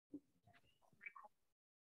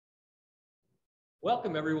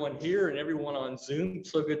Welcome everyone here and everyone on Zoom.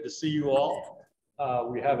 So good to see you all.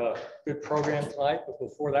 We have a good program tonight, but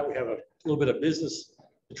before that we have a little bit of business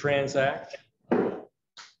to transact.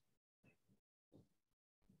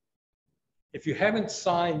 If you haven't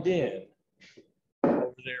signed in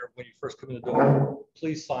over there when you first come in the door,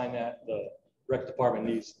 please sign that. The rec department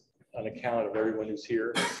needs an account of everyone who's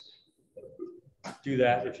here. Do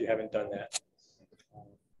that if you haven't done that.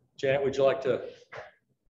 Janet, would you like to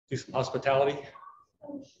do some hospitality?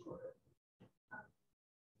 Oh, sure.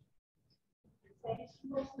 Thanks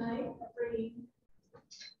for this night for bringing.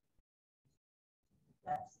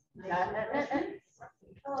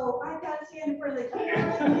 Oh, I got to stand for the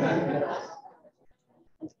camera.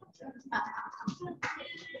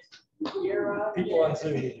 People on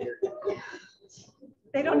Zoom here.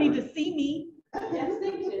 They don't need to see me. Yes, they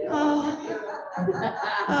do. Oh.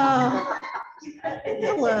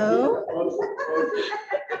 Hello.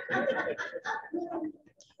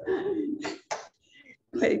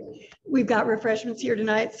 Wait, we've got refreshments here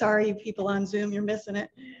tonight. Sorry, people on Zoom, you're missing it.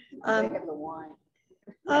 They have the wine.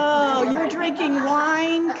 Oh, you're drinking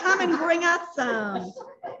wine? Come and bring us some.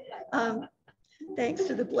 Thanks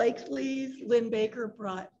to the Blakeleys, Lynn Baker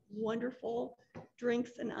brought wonderful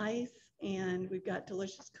drinks and ice, and we've got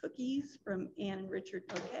delicious cookies from Ann and Richard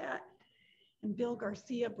Pocat. And Bill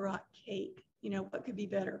Garcia brought cake. You know, what could be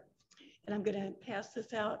better? And I'm going to pass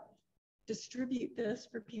this out, distribute this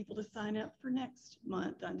for people to sign up for next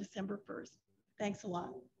month on December 1st. Thanks a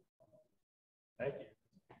lot. Thank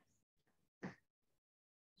you.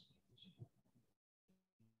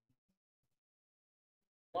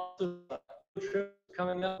 Lots of trips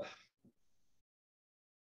coming up.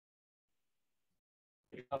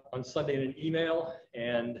 On Sunday in an email,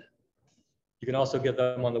 and you can also get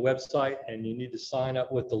them on the website, and you need to sign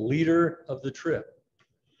up with the leader of the trip.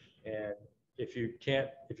 And if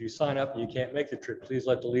you sign up and you can't make the trip, please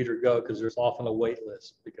let the leader go, because there's often a wait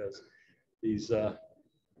list, because these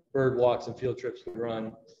bird walks and field trips we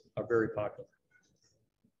run are very popular.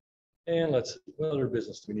 And let's see, what other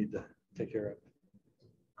business do we need to take care of?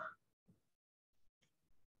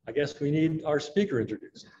 I guess we need our speaker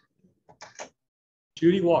introduced.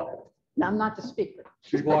 Judy Walker. No, I'm not the speaker.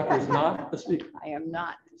 Judy Walker is not the speaker. I am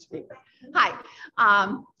not the speaker. Hi.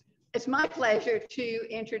 It's my pleasure to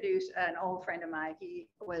introduce an old friend of mine. He's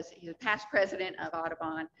a past president of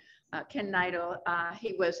Audubon, Ken Kneidel.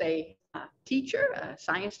 He was a teacher, a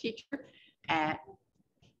science teacher at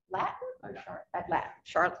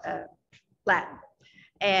Latin.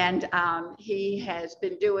 And he has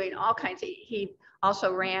been doing all kinds of, he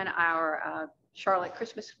also ran our Charlotte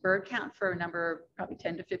Christmas bird count for a number, probably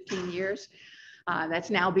 10 to 15 years. That's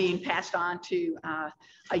now being passed on to a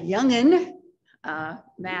youngin',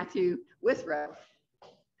 Matthew Withrow.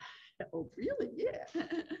 Oh, really? Yeah.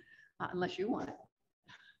 Unless you want it.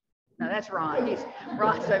 No, that's Ron.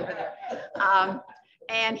 Ron's over there.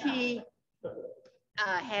 And he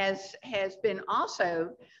has been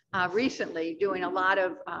also recently doing a lot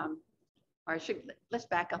of, let's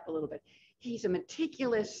back up a little bit. He's a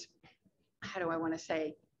meticulous, how do I want to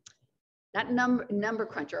say, not number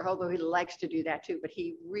cruncher, although he likes to do that too, but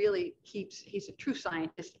he really he's a true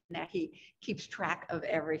scientist in that he keeps track of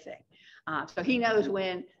everything. So he knows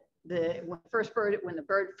when the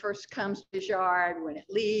bird first comes to his yard, when it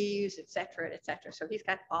leaves, et cetera, et cetera. So he's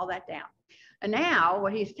got all that down. And now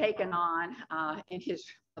what he's taken on in his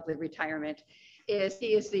retirement is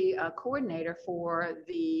he is the coordinator for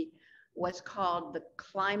what's called the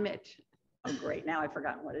climate. Oh, great. Now I've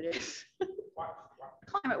forgotten what it is.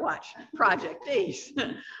 Climate Watch Project, these.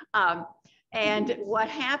 And what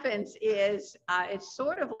happens is it's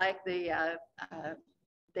sort of like the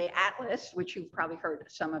Atlas, which you've probably heard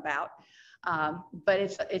some about, but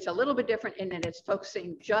it's a little bit different in that it's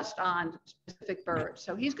focusing just on specific birds.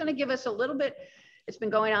 So he's going to give us a little bit. It's been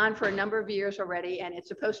going on for a number of years already, and it's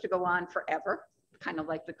supposed to go on forever, kind of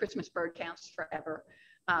like the Christmas bird counts forever.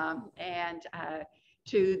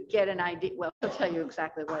 To get an idea, well, he'll tell you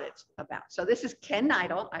exactly what it's about. So this is Ken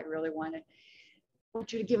Kneidel. I really want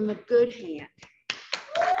you to give him a good hand.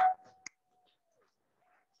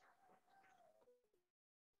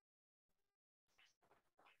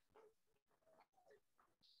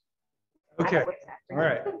 Okay, all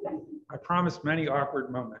right. I promised many awkward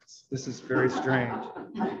moments. This is very strange.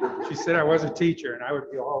 She said I was a teacher and I would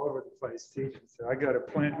be all over the place teaching. So I got to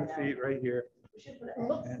plant my feet right here.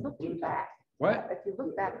 Look to your back. What? If you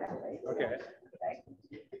look back that way. Okay.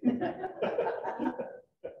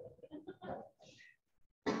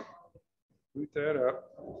 Boot that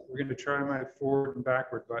up. We're going to try my forward and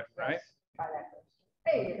backward button, right? Try that first.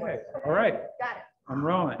 Hey, Okay. All right. Got it. I'm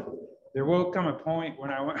rolling. There will come a point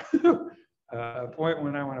when I want point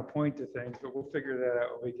when I want to point to things, but we'll figure that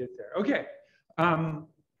out when we get there. Okay.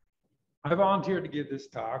 I volunteered to give this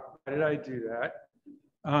talk. Why did I do that?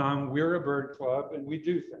 We're a bird club and we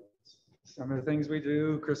do things. Some of the things we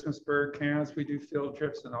do, Christmas bird counts, we do field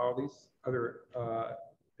trips and all these other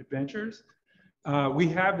adventures. We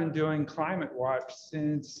have been doing Climate Watch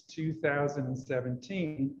since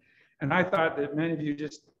 2017. And I thought that many of you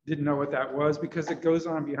just didn't know what that was because it goes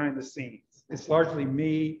on behind the scenes. It's largely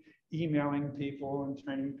me emailing people and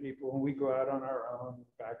training people, and we go out on our own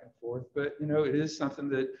back and forth. But you know, it is something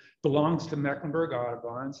that belongs to Mecklenburg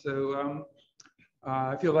Audubon, so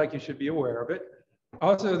I feel like you should be aware of it.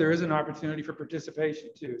 Also, there is an opportunity for participation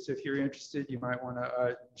too. So if you're interested, you might want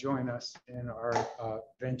to join us in our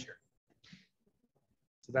venture.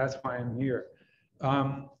 So that's why I'm here.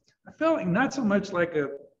 I felt like not so much like a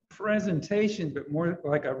presentation, but more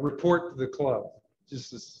like a report to the club.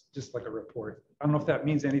 Just like a report. I don't know if that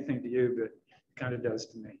means anything to you, but it kind of does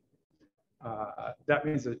to me. That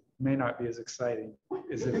means it may not be as exciting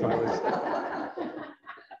as if I was.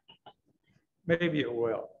 Maybe it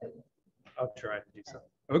will. I'll try to do something.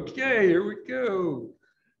 Okay, here we go.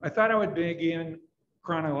 I thought I would begin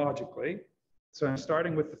chronologically. So I'm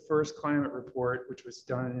starting with the first climate report, which was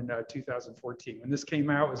done in 2014. When this came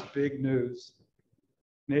out, it was big news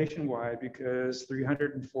nationwide because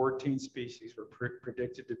 314 species were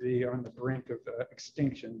predicted to be on the brink of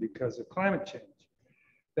extinction because of climate change.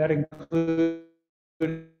 That included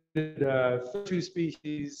 2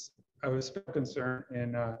 species of special concern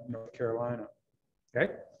in North Carolina.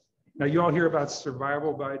 Okay. Now you all hear about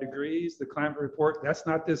survival by degrees, the climate report. That's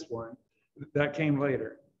not this one. That came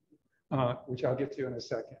later, which I'll get to in a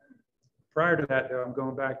second. Prior to that, though, I'm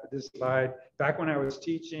going back to this slide. Back when I was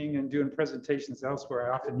teaching and doing presentations elsewhere,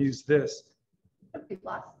 I often used this.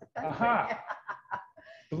 Aha!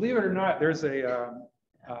 Believe it or not, there's a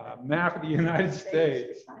map of the United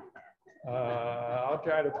States. I'll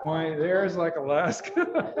try to point. There's like Alaska.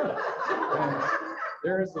 And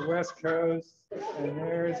there's the West Coast. And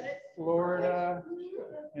there's Florida.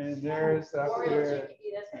 And there's up here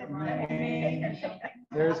Maine.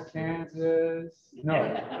 There's Kansas. No.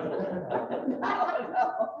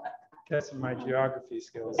 Testing my geography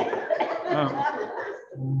skills.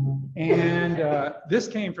 This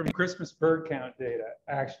came from Christmas bird count data,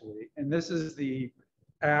 actually. And this is the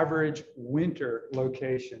average winter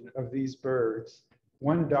location of these birds.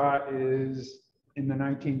 One dot is in the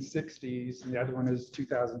 1960s, and the other one is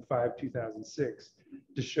 2005, 2006,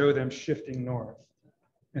 to show them shifting north.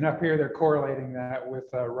 And up here, they're correlating that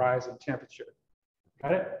with a rise in temperature.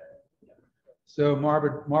 Got it? So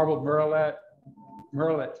marbled murrelet,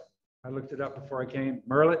 I looked it up before I came,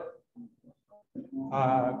 murrelet,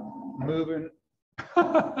 moving,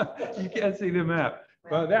 you can't see the map.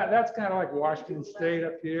 Well, that's kind of like Washington State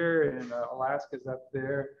up here, and Alaska's up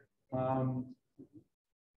there.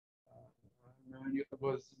 You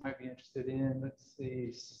might be interested in, let's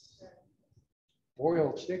see,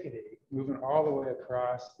 boiled chickadee, moving all the way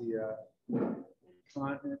across the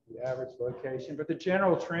continent, the average location, but the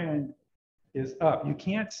general trend is up. You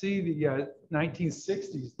can't see the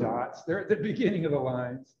 1960s dots. They're at the beginning of the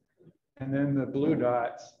lines. And then the blue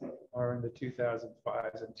dots are in the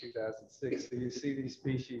 2005s and 2006. So you see these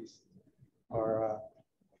species are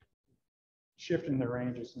shifting the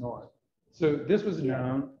ranges north. So this was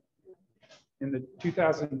known in the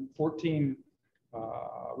 2014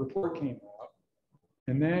 report came out.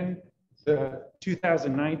 And then the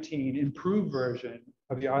 2019 improved version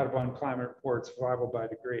of the Audubon Climate Report, Survival by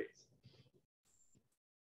Degrees.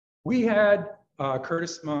 We had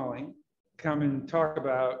Curtis Smalling come and talk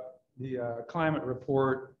about the climate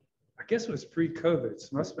report. I guess it was pre-COVID. So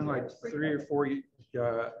it must have been like 3 or 4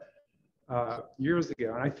 years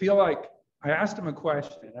ago. And I feel like I asked him a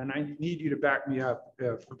question, and I need you to back me up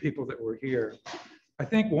for people that were here. I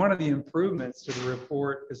think one of the improvements to the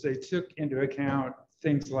report is they took into account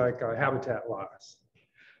things like habitat loss.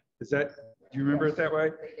 Do you remember it that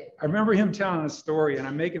way? I remember him telling a story, and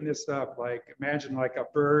I'm making this up, like imagine like a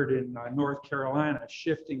bird in North Carolina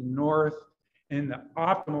shifting north, and the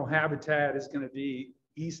optimal habitat is going to be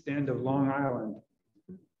east end of Long Island.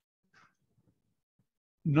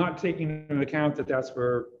 Not taking into account that that's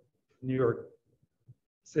where New York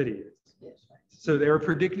City is. So they were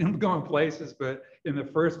predicting them going places, but in the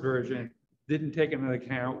first version, didn't take into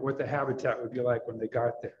account what the habitat would be like when they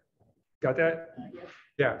got there. Got that?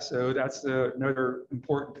 Yeah, so that's another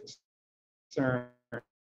important concern.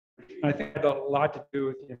 I think it had a lot to do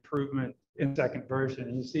with the improvement in the second version.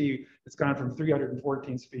 And you see it's gone from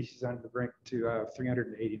 314 species on the brink to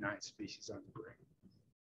 389 species on the brink.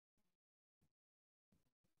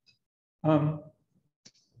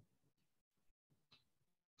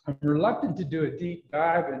 I'm reluctant to do a deep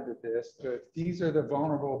dive into this, but these are the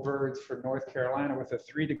vulnerable birds for North Carolina with a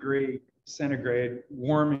 3-degree centigrade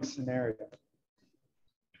warming scenario.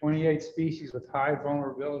 28 species with high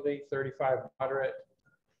vulnerability, 35 moderate,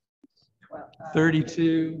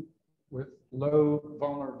 32 with low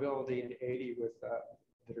vulnerability, and 80 with that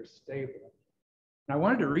are stable. And I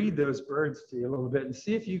wanted to read those birds to you a little bit and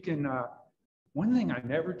see if you can. One thing I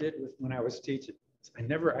never did when I was teaching, I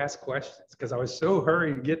never asked questions because I was so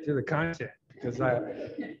hurried to get to the content because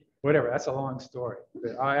whatever, that's a long story.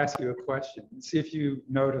 But I'll ask you a question and see if you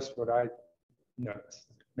notice what I noticed.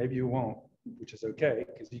 Maybe you won't, which is okay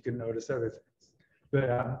because you can notice other things.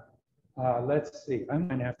 But let's see, I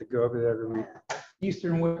might have to go over that every week.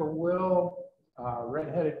 Eastern whippoorwill,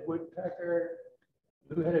 red-headed woodpecker,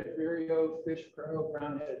 blue-headed vireo, fish crow,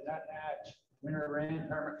 brown-headed nuthatch, winter wren,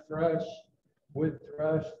 hermit thrush, wood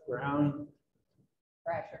thrush, brown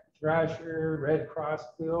thrasher, red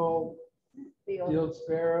crossbill, field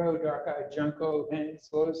sparrow, dark-eyed junco, hen,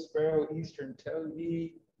 slow sparrow, eastern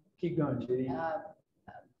towhee. Keep going, Judy.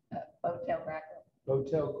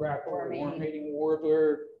 Bowtail grackle, worm-eating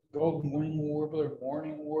warbler, golden wing warbler,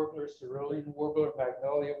 mourning warbler, cerulean warbler,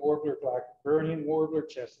 magnolia warbler, blackburnian warbler,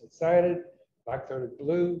 chestnut-sided, black-throated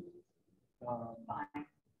blue,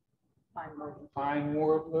 pine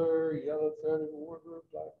warbler, yellow-throated warbler,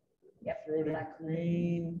 black-throated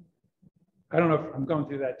green. I don't know if I'm going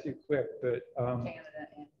through that too quick, but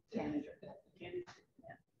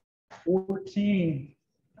 14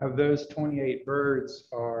 of those 28 birds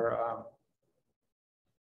are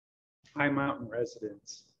high mountain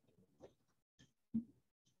residents,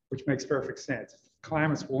 which makes perfect sense.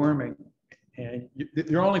 Climate's warming, and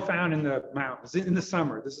you're only found in the mountains in the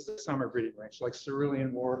summer. This is the summer breeding range, like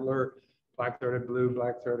cerulean warbler, black-throated blue,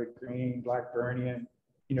 black-throated green, blackburnian.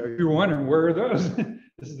 You know, if you're wondering where are those,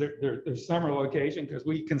 this is their summer location because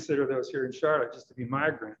we consider those here in Charlotte just to be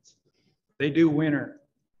migrants. They do winter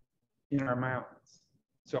in our mountains.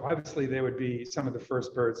 So obviously they would be some of the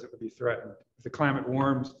first birds that would be threatened. If the climate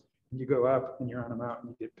warms and you go up and you're on a mountain,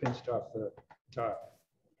 you get pinched off the top.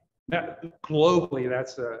 Now, globally,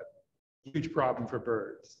 that's a huge problem for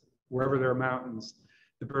birds. Wherever there are mountains,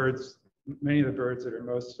 many of the birds that are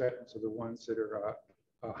most threatened are the ones that are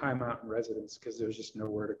high mountain residents because there's just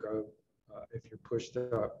nowhere to go if you're pushed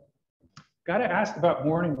up. Got to ask about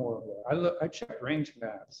mourning warbler. I checked range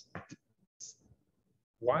maps.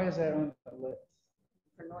 Why is that on the list?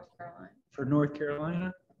 For North Carolina. For North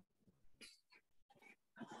Carolina?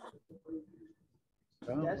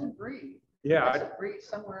 It doesn't breed. Yeah, It doesn't breed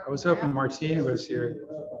somewhere. I was hoping Martina was here.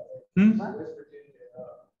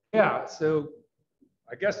 Yeah, so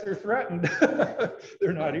I guess they're threatened.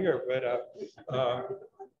 They're not here, but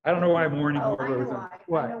I don't know why mourning warbler.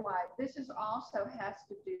 I know why. This is also has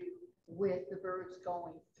to do with the birds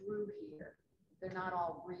going through here. They're not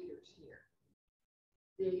all breeders here.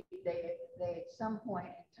 They at some point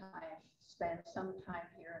in time spend some time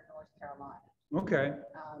here in North Carolina. Okay.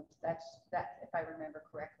 That's if I remember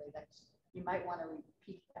correctly. You might want to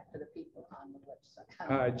repeat that for the people on the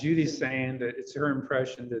website. Judy's saying that it's her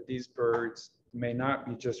impression that these birds may not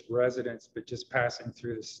be just residents, but just passing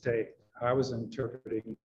through the state. I was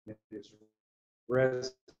interpreting it as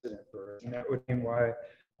resident birds, and that would mean why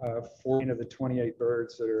 14 of the 28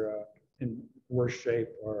 birds that are in worse shape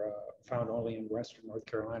are found only in western North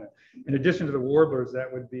Carolina. In addition to the warblers, that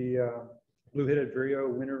would be blue-headed vireo,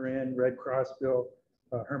 winter wren, red crossbill,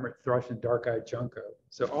 hermit thrush, and dark-eyed junco.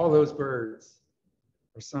 So all those birds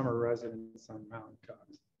are summer residents on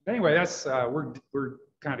mountaintops. Anyway, that's we're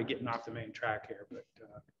kind of getting off the main track here, but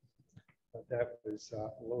that was a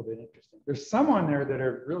little bit interesting. There's some on there that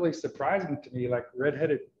are really surprising to me, like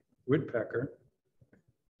red-headed woodpecker,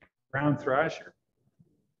 brown thrasher,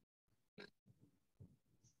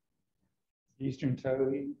 eastern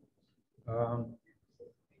towhee,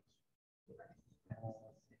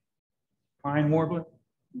 pine warbler.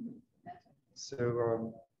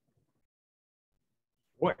 So,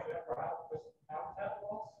 what?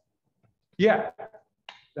 Yeah,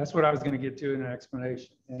 that's what I was going to get to in an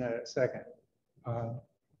explanation in a second.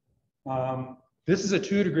 This is a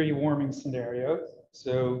 2-degree warming scenario.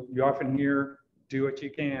 So you often hear, do what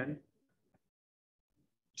you can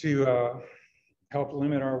to help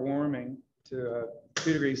limit our warming to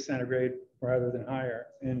 2 degrees centigrade rather than higher.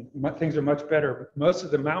 And things are much better. Most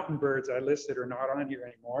of the mountain birds I listed are not on here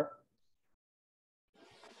anymore.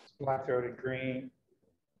 Black-throated green,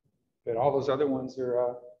 but all those other ones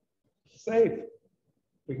are safe.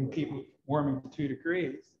 We can keep warming to 2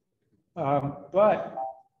 degrees. But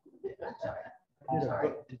I'm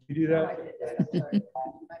sorry. did you do that? No, I did that. I'm sorry.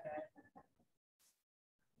 My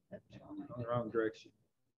bad. In the wrong direction.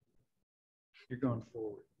 you're going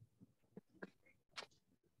forward.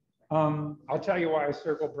 I'll tell you why I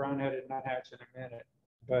circled brown-headed nuthatch in a minute,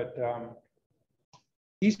 but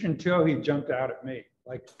Eastern towhee jumped out at me.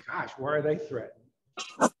 Like, gosh, why are they threatened?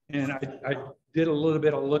 And I did a little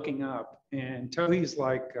bit of looking up, and towhee's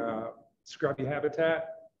like scrubby habitat,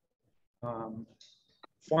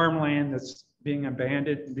 farmland that's being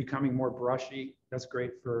abandoned and becoming more brushy. That's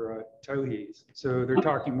great for towhees. So they're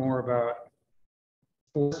talking more about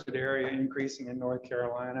forested area increasing in North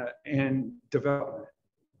Carolina and development,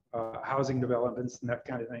 housing developments and that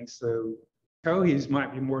kind of thing. So towhees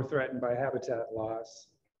might be more threatened by habitat loss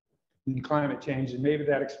than climate change, and maybe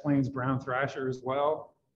that explains brown thrasher as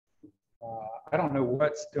well. I don't know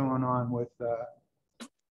what's going on with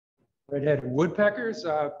red-headed woodpeckers.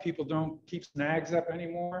 People don't keep snags up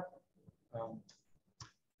anymore. I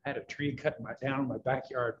had a tree cut down in my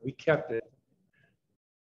backyard. We kept it.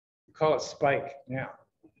 We call it Spike now.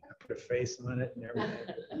 I put a face on it and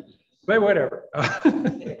everything. But whatever.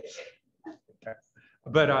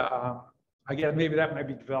 But I guess maybe that might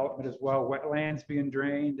be development as well. Wetlands being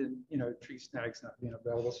drained and, you know, tree snags not being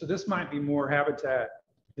available. So this might be more habitat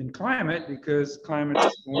than climate, because climate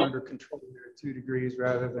is more under control here at 2 degrees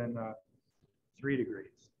rather than 3 degrees.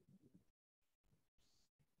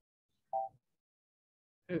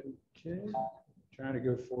 Okay, trying to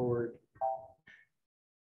go forward.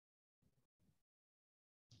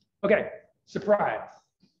 Okay, surprise.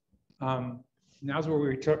 Now's where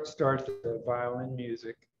we start the violin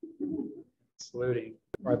music. It's loading,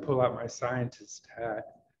 or I pull out my scientist hat.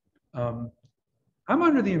 I'm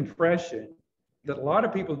under the impression that a lot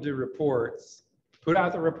of people do reports, put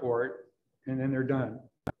out the report, and then they're done.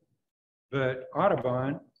 But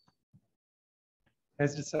Audubon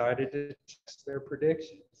has decided to test their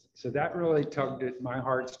predictions. So that really tugged at my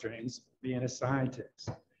heartstrings, being a scientist.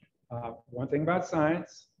 One thing about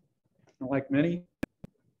science, like many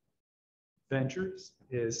ventures,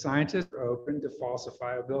 is scientists are open to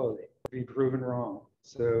falsifiability, to be proven wrong.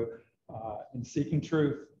 So in seeking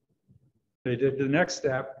truth, they did the next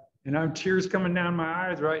step, and I'm tears coming down my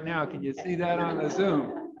eyes right now. Can you see that on the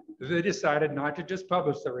Zoom? They decided not to just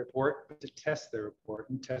publish the report, but to test their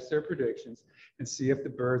report and test their predictions and see if the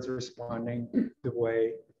birds are responding the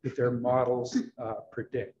way that their models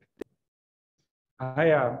predict.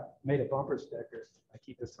 I made a bumper sticker. I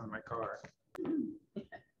keep this on my car.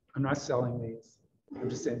 I'm not selling these. I'm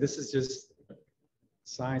just saying this is just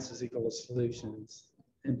science is equal to solutions.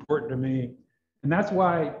 Important to me. And that's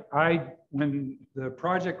why when the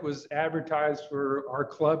project was advertised for our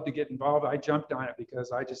club to get involved, I jumped on it,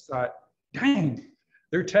 because I just thought, dang,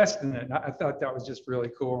 they're testing it. And I thought that was just really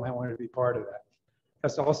cool, and I wanted to be part of that.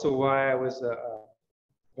 That's also why I was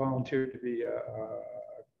volunteered to be a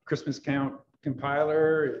Christmas count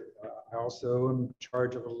compiler. I also am in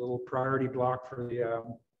charge of a little priority block for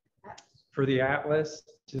the Atlas.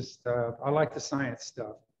 Just I like the science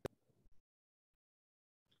stuff.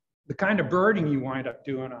 The kind of birding you wind up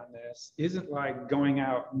doing on this isn't like going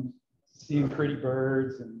out and seeing pretty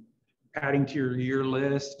birds and adding to your year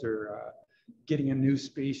list or getting a new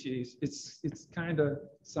species. It's kind of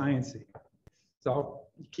sciencey. So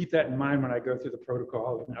I'll keep that in mind when I go through the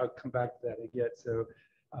protocol, and I'll come back to that again. So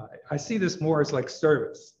I see this more as like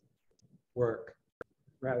service work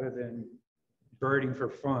rather than birding for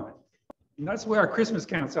fun. And that's where our Christmas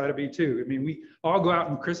counts ought to be too. I mean, we all go out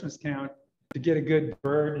and Christmas count to get a good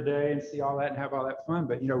bird today and see all that and have all that fun.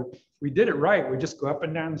 But, you know, we did it right. We just go up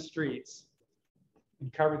and down the streets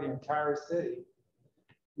and cover the entire city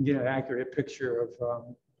and get an accurate picture of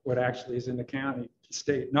what actually is in the county,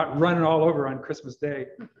 state, not running all over on Christmas Day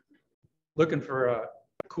looking for a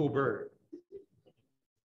cool bird.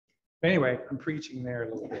 Anyway, I'm preaching there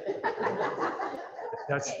a little bit.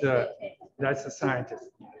 That's the scientist.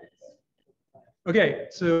 Okay,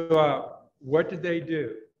 so what did they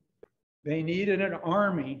do? They needed an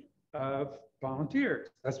army of volunteers.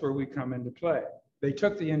 That's where we come into play. They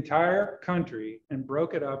took the entire country and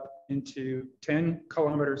broke it up into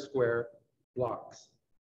 10-kilometer square blocks.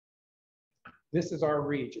 This is our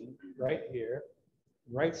region right here.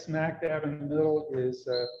 Right smack dab in the middle is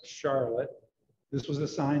Charlotte. This was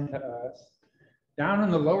assigned to us. Down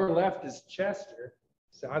in the lower left is Chester,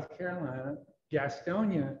 South Carolina,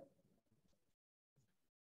 Gastonia.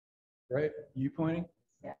 Right, you pointing?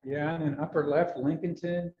 Yeah. Yeah, and then upper left,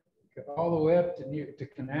 Lincolnton, all the way up to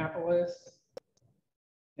Kannapolis,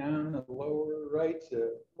 down the lower right to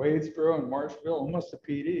Wadesboro and Marshville, almost to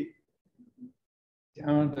PD,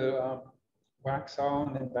 down to Waxhaw,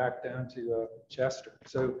 and then back down to Chester.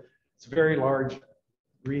 So it's a very large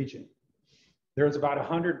region. There's about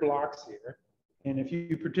 100 blocks here, and if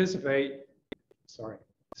you participate,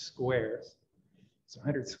 squares, It's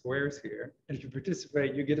 100 squares here. And if you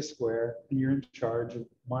participate, you get a square, and you're in charge of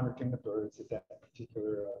monitoring the birds at that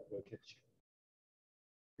particular location.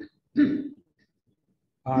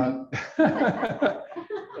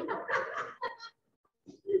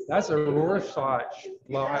 That's a Rorschach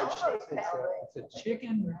lodge. It's a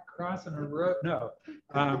chicken crossing a road. No.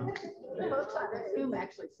 The folks on Zoom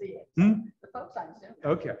actually see it. Hmm? The folks on Zoom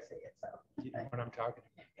Okay. actually see it, so. You know what I'm talking about.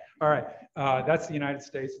 All right, that's the United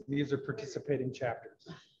States. These are participating chapters.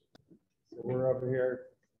 So we're over here.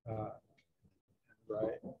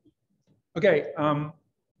 Right. Okay,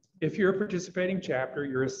 if you're a participating chapter,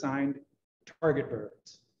 you're assigned target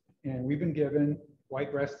birds. And we've been given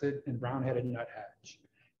white-breasted and brown-headed nuthatch.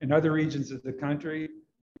 In other regions of the country,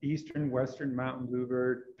 eastern, western mountain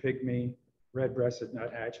bluebird, pygmy, red-breasted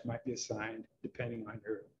nuthatch might be assigned depending on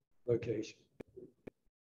your location.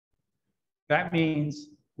 That means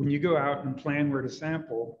when you go out and plan where to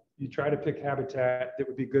sample, you try to pick habitat that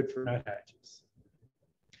would be good for nuthatches.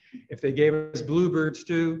 If they gave us bluebirds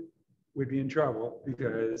too, we'd be in trouble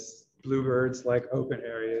because bluebirds like open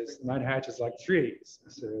areas, nuthatches like trees.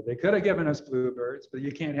 So they could have given us bluebirds, but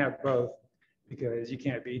you can't have both because you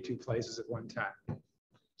can't be two places at one time.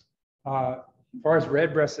 As far as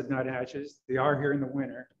red-breasted nuthatches, they are here in the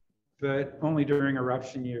winter, but only during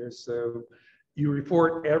eruption years. So you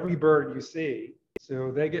report every bird you see,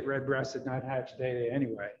 so they get red-breasted nuthatch daily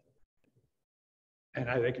anyway. And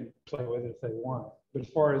they can play with it if they want. But as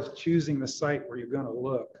far as choosing the site where you're going to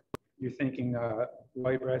look, you're thinking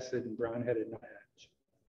white-breasted and brown-headed nuthatch.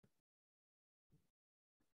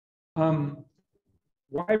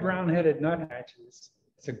 Why brown-headed nuthatches?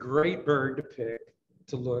 It's a great bird to pick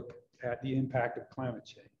to look at the impact of climate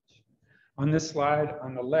change. On this slide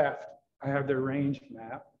on the left, I have their range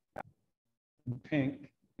map in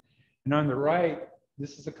pink. And on the right,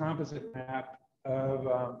 this is a composite map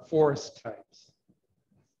of forest types.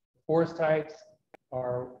 Forest types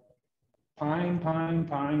are pine, pine,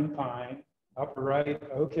 pine, pine, upper right,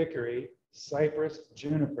 oak hickory, cypress,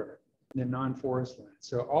 juniper, in the non-forest land.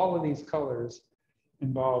 So all of these colors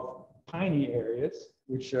involve piney areas,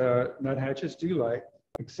 which nuthatches do like,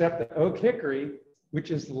 except the oak hickory, which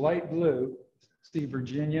is light blue. See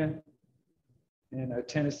Virginia and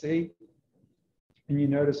Tennessee. And you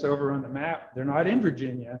notice over on the map, they're not in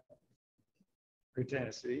Virginia or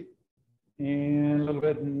Tennessee, and a little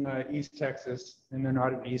bit in East Texas, and they're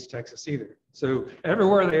not in East Texas either. So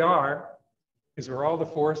everywhere they are is where all the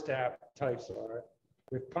forest types are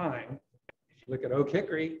with pine. If you look at oak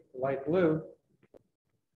hickory, light blue,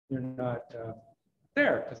 they're not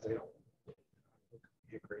there because they don't look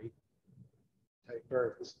hickory type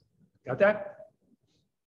birds. Got that?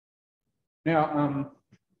 Now,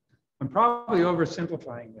 I'm probably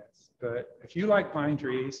oversimplifying this, but if you like pine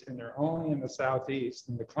trees and they're only in the southeast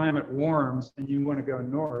and the climate warms and you want to go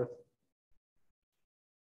north,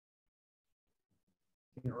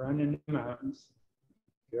 you can run into the mountains,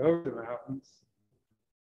 go over the mountains,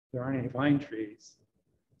 there aren't any pine trees,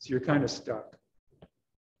 so you're kind of stuck.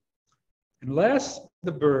 Unless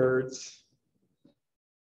the birds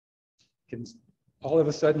can all of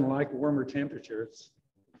a sudden like warmer temperatures,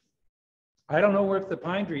 I don't know where the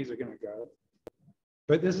pine trees are going to go,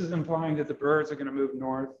 but this is implying that the birds are going to move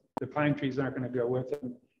north. The pine trees aren't going to go with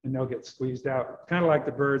them, and they'll get squeezed out, kind of like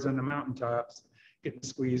the birds on the mountaintops getting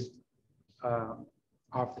squeezed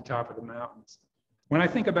off the top of the mountains. When I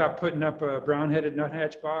think about putting up a brown-headed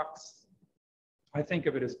nuthatch box, I think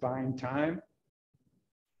of it as buying time.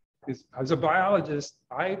 Because as a biologist,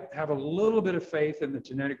 I have a little bit of faith in the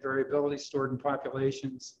genetic variability stored in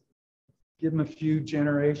populations. Give them a few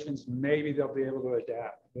generations, maybe they'll be able to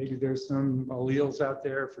adapt. Maybe there's some alleles out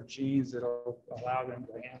there for genes that'll allow them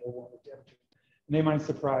to handle warmer temperatures. And they might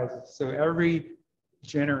surprise us. So every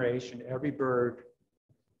generation, every bird,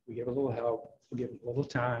 we give a little help, we give them a little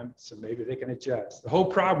time, so maybe they can adjust. The whole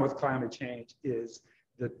problem with climate change is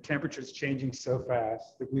the temperature's changing so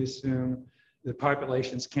fast that we assume the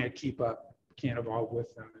populations can't keep up, can't evolve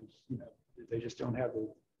with them, and they just don't have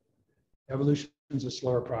the evolution. Is a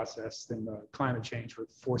slower process than the climate change we're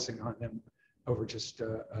forcing on them over just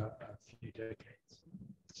a few decades.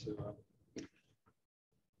 So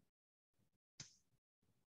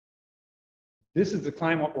this is the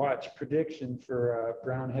Climate Watch prediction for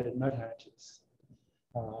brown-headed nuthatches.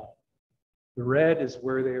 The red is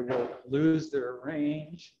where they will lose their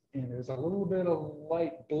range, and there's a little bit of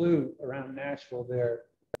light blue around Nashville there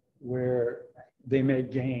where they may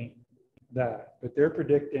gain that, but they're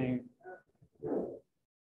predicting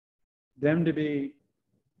them to be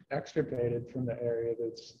extirpated from the area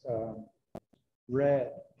that's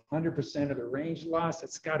red. 100% of the range loss,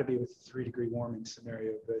 it's got to be with the 3-degree warming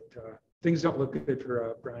scenario, but things don't look good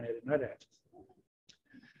for brown-headed nuthatches.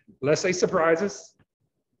 Unless they surprise us.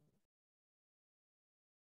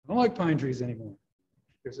 I don't like pine trees anymore.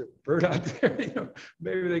 There's a bird out there, you know,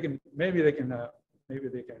 maybe they can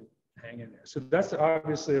hang in there. So that's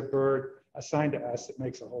obviously a bird assigned to us that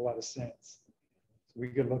makes a whole lot of sense. So we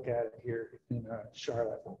could look at it here in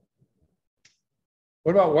Charlotte.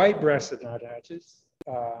 What about white-breasted nuthatches?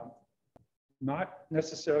 Not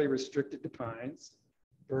necessarily restricted to pines.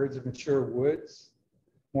 Birds of mature woods,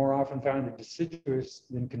 more often found in deciduous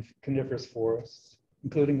than coniferous forests,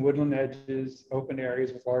 including woodland edges, open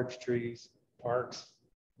areas with large trees, parks,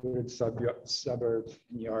 wooded suburbs,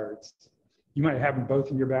 and yards. You might have them both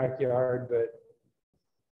in your backyard, but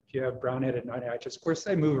if you have brown-headed nuthatches, of course,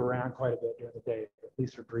 they move around quite a bit during the day, at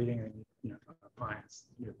least for breeding and, you know, pines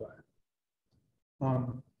nearby.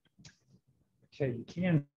 Okay, you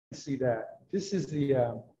can see that. This is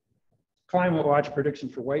the climate watch prediction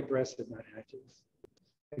for white-breasted nuthatches.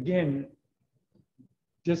 Again,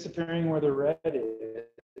 disappearing where the red is,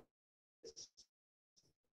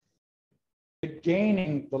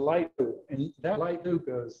 gaining the light blue, and that light blue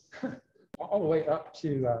goes all the way up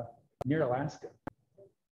to near Alaska.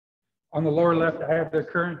 On the lower left, I have their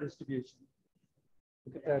current distribution.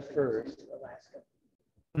 Look at that first.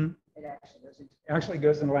 It actually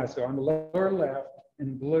goes in Alaska. On the lower left,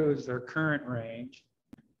 in blue is their current range.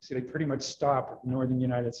 See, they pretty much stop at the northern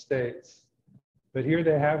United States. But here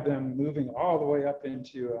they have them moving all the way up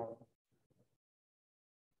into.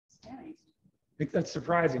 I think that's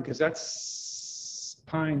surprising because that's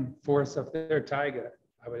pine forest up there, taiga,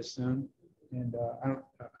 I would assume. And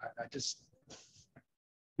I just,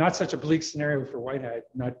 not such a bleak scenario for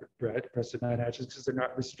breasted nuthatches because they're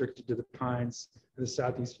not restricted to the pines of the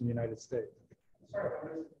southeastern United States.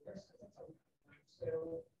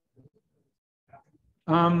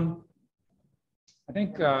 I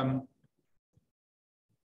think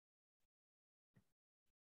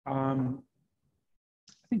I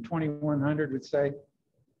think 2100 would say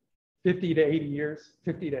 50 to 80 years,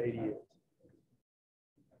 50 to 80 years.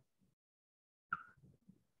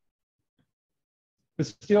 But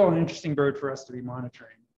still an interesting bird for us to be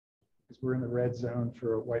monitoring because we're in the red zone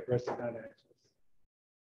for white-breasted nuthatches.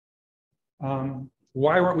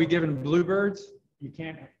 Why weren't we given bluebirds? You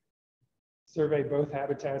can't survey both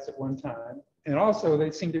habitats at one time. And also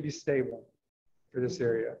they seem to be stable for this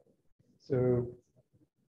area. So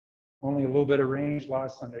only a little bit of range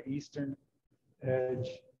loss on the eastern edge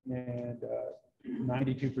and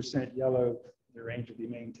 92% yellow, the range will be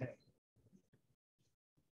maintained.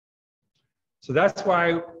 So that's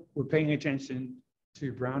why we're paying attention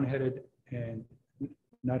to brown-headed and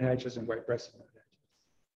nuthatches and white-breasted nuthatches.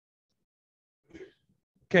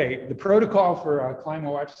 Okay, the protocol for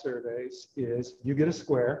climate watch surveys is you get a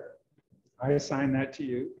square. I assign that to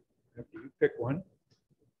you. You pick one.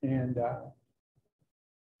 And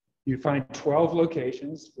you find 12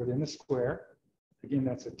 locations within the square. Again,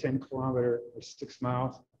 that's a 10-kilometer or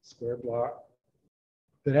 6-mile square block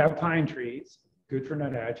that have pine trees, good for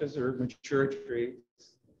nuthatches or mature trees.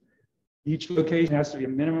 Each location has to be a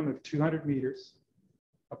minimum of 200 meters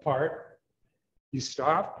apart. You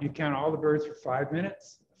stop, you count all the birds for 5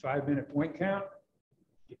 minutes, a 5-minute point count.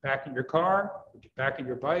 Get back in your car, get back in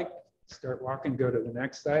your bike, start walking, go to the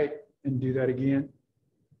next site, and do that again.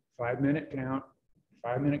 5-minute count,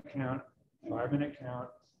 5-minute count, 5-minute count,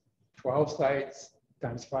 12 sites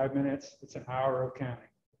times 5 minutes. It's an hour of counting,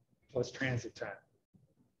 plus transit time.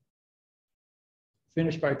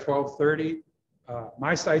 Finish by 12:30.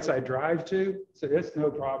 My sites I drive to, so it's no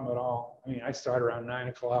problem at all. I mean, I start around 9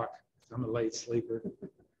 o'clock. I'm a late sleeper.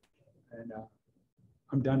 And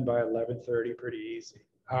I'm done by 11:30, pretty easy.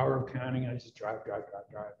 Hour of counting, I just drive, and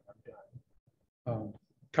I'm done.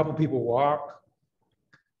 A couple people walk,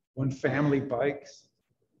 one family bikes,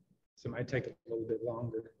 so it might take a little bit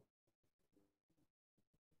longer.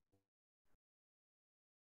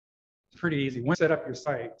 It's pretty easy. Once you set up your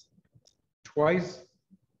site, twice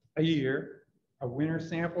a year, a winter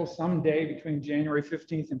sample, some day between January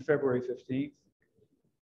 15th and February 15th.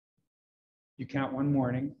 You count one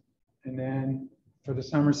morning, and then for the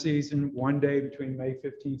summer season, one day between May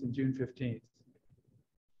 15th and June 15th.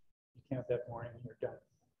 You count that morning and you're done.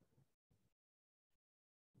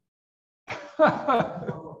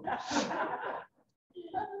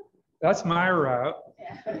 That's my route.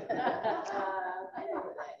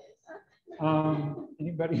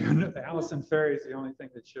 Anybody who knows Allison Ferry is the only thing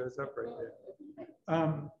that shows up right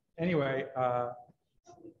there. Anyway,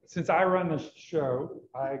 since I run the show,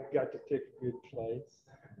 I got to pick a good place.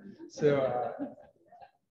 So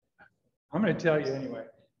I'm going to tell you anyway.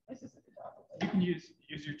 You can use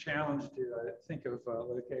your challenge to think of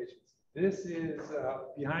locations. This is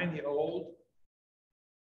behind the old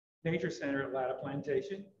nature center at Latta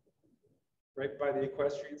Plantation, right by the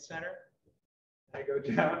equestrian center. I go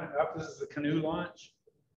down and up. This is the canoe launch.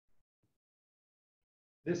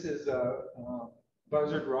 This is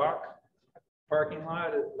Buzzard Rock parking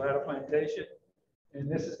lot at Latta Plantation.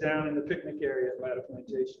 And this is down in the picnic area at Latta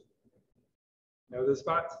Plantation. Know those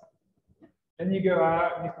spots? Then you go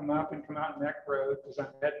out and you come out Neck Road because I'm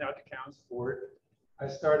heading out to Councilford. I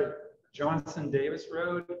started Johnson Davis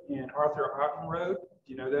Road and Arthur Otten Road.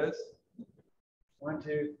 Do you know those? 1,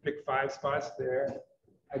 2, pick 5 spots there.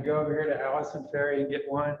 I go over here to Allison Ferry and get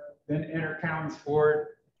one, then enter Councilford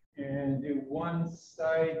and do one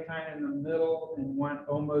side kind of in the middle and one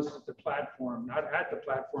almost at the platform. Not at the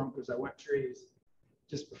platform because I went trees.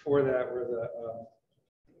 Just before that where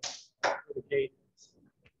the gate is.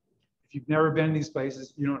 If you've never been to these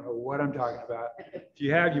places, you don't know what I'm talking about. If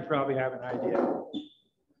you have, you probably have an idea.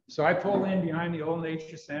 So I pull in behind the old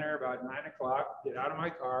nature center about 9 o'clock, get out of my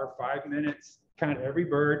car, 5 minutes, count every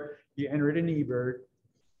bird, you enter it in eBird.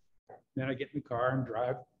 Then I get in the car and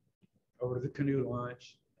drive over to the canoe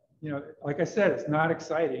launch. You know, like I said, it's not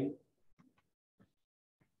exciting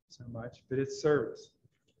so much, but it's service.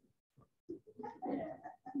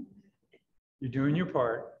 You're doing your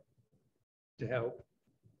part to help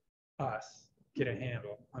us get a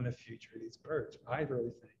handle on the future of these birds. I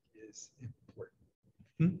really think is important.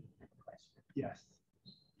 Yes.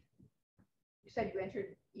 You said you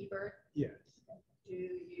entered eBird. Yes. Do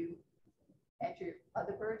you enter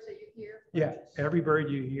other birds that you hear? Yeah. Every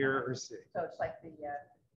bird you hear or see. So it's like the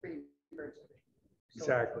breeding birds.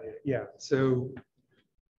 Exactly. Yeah. So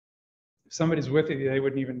if somebody's with you, they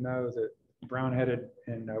wouldn't even know that brown-headed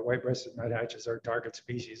and white-breasted nuthatches are target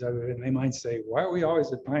species, other than they might say, why are we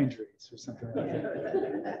always at pine trees or something like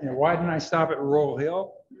that? You know, why didn't I stop at Roll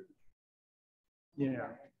Hill? You know,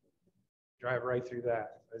 drive right through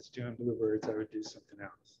that. If I was doing bluebirds, I would do something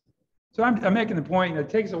else. So I'm making the point, it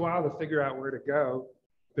takes a while to figure out where to go,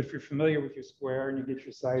 but if you're familiar with your square and you get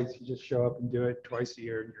your sites, you just show up and do it twice a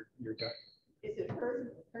year and you're done. Is it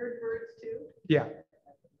herd birds too? Yeah.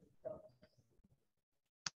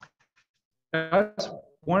 That's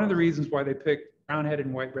one of the reasons why they pick brown-headed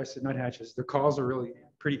and white-breasted nuthatches. Their calls are really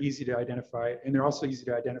pretty easy to identify, and they're also easy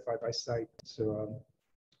to identify by sight. So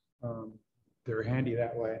they're handy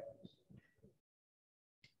that way.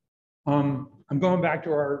 I'm going back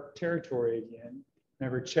to our territory again.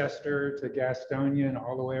 Remember Chester to Gastonia and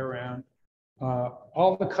all the way around.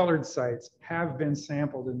 All the colored sites have been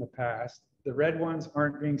sampled in the past. The red ones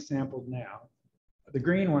aren't being sampled now. The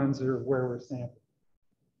green ones are where we're sampled.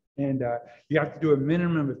 And you have to do a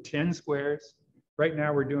minimum of 10 squares. Right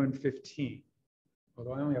now we're doing 15,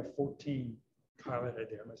 although I only have 14 piloted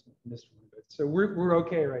there. I must have missed one, but so we're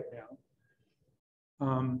okay right now.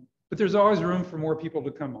 But there's always room for more people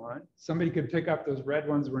to come on. Somebody could pick up those red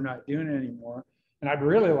ones we're not doing anymore. And I'd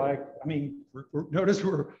really like, I mean, notice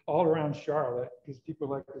we're all around Charlotte because people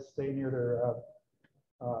like to stay near their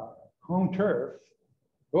home turf.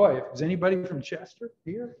 Boy, if there's anybody from Chester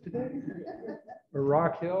here today, or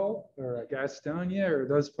Rock Hill, or Gastonia, or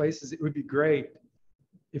those places, it would be great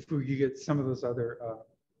if we could get some of those other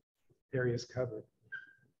areas covered.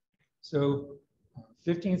 So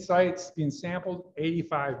 15 sites being sampled,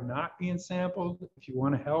 85 not being sampled. If you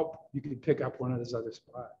want to help, you can pick up one of those other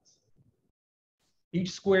spots.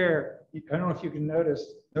 Each square, I don't know if you can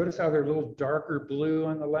notice how they're a little darker blue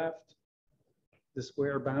on the left, the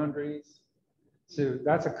square boundaries. So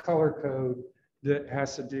that's a color code that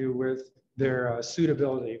has to do with their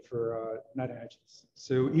suitability for nuthatches.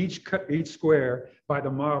 So each square by the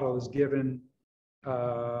model is given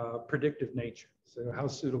predictive nature. So how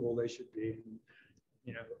suitable they should be. And,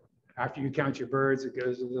 you know, after you count your birds, it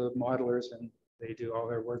goes to the modelers and they do all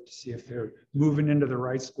their work to see if they're moving into the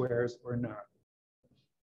right squares or not.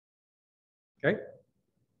 Okay.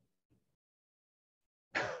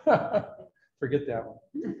 Forget that one.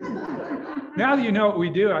 Now that you know what we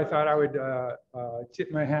do, I thought I would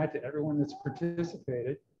tip my hat to everyone that's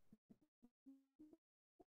participated.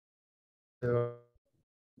 So,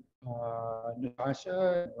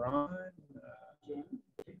 Natasha, Ron,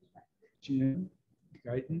 Jim,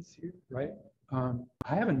 guidance here, right? I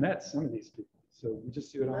haven't met some of these people, so we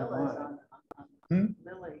just do it online.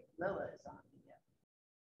 Lily is on.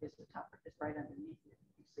 It's the top, it's right underneath you.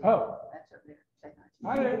 See, Oh. That's up there. Say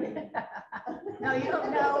Hi hi. there. No, you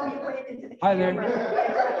don't know. You wait into the Hi there.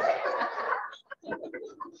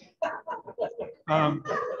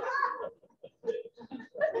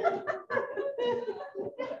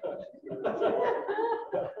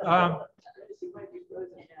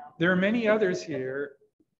 There are many others here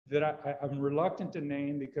that I'm reluctant to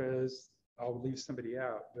name because I'll leave somebody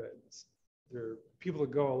out, but there are people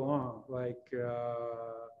that go along, like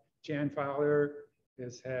Jan Fowler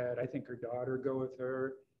has had, I think her daughter go with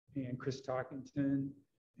her, and Chris Talkington,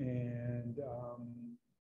 and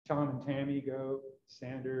Tom and Tammy go,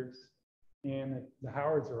 Sanders, and the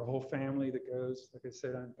Howards are a whole family that goes, like I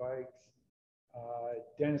said, on bikes.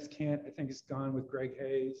 Dennis Kent, I think, has gone with Greg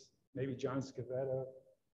Hayes, maybe John Scavetta,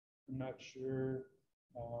 I'm not sure.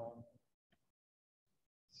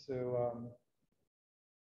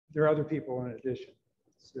 There are other people in addition.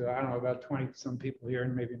 So I don't know, about 20 some people here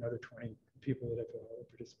and maybe another 20 people that have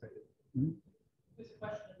participated. Mm-hmm. There's a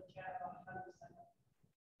question in the chat about how to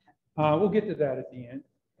sign up. We'll get to that at the end.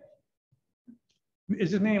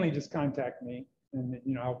 It's just mainly just contact me, and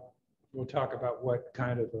we'll talk about what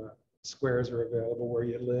kind of squares are available, where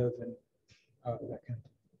you live, and that kind of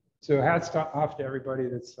thing. So hats off to everybody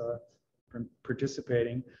that's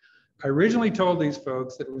participating. I originally told these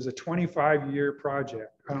folks that it was a 25-year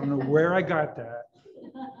project. I don't know where I got that.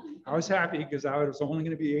 I was happy because I was only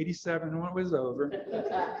going to be 87 when it was over.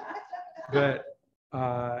 But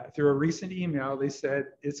through a recent email, they said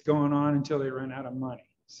it's going on until they run out of money.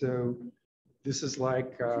 So this is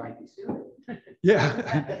like, yeah,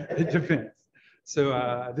 it depends.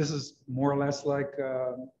 So this is more or less like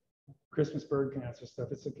Christmas bird cancer stuff.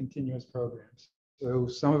 It's a continuous program. So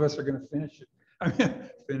some of us are going to finish it. I mean,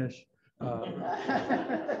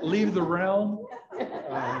 leave the realm.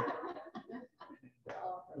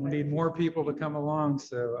 We need more people to come along.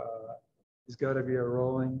 So there's got to be a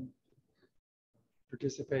rolling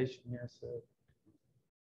participation here. So,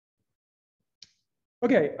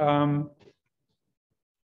 okay.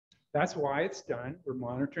 That's why it's done. We're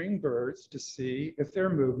monitoring birds to see if their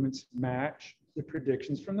movements match the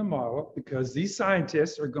predictions from the model, because these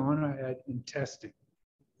scientists are going ahead and testing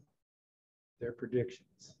their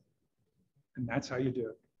predictions. And that's how you do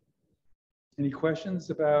it. Any questions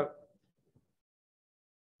about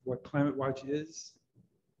what Climate Watch is?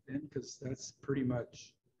 Because that's pretty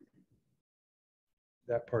much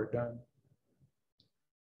that part done.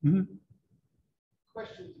 Mm-hmm.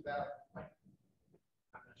 Questions about, like,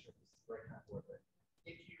 I'm not sure if this is the right kind of word, but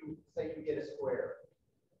if you say you get a square,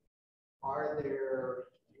 are there,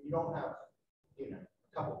 you don't have,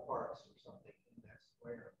 a couple parks or something in that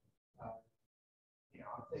square.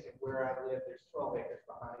 I'm thinking where I live, there's 12 acres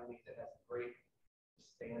behind me that has a great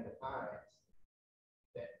stand of pines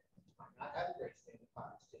that might not have a great stand of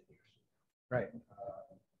pines 10 years from now. Right.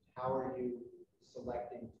 How are you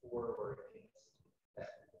selecting for or against that?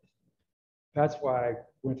 That's why I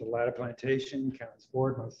went to ladder plantation, Counts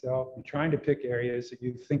Ford, myself. I'm trying to pick areas that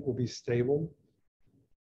you think will be stable.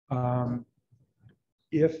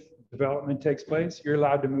 If development takes place, you're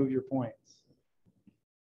allowed to move your points.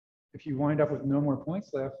 If you wind up with no more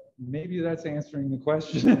points left, maybe that's answering the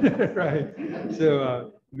question, right?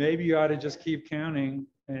 So maybe you ought to just keep counting,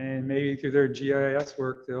 and maybe through their GIS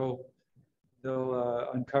work, they'll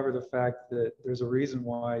uncover the fact that there's a reason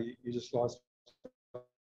why you just lost.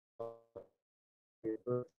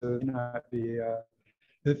 Not be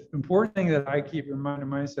the important thing that I keep reminding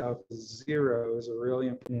myself is 0 is a really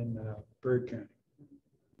important in bird counting,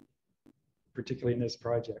 particularly in this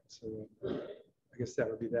project. So I guess that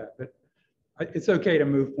would be that. But it's okay to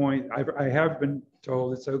move points. I have been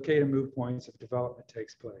told it's okay to move points if development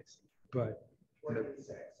takes place. But for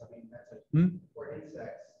insects, I mean, that's a, for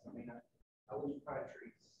insects, I mean, I lose pine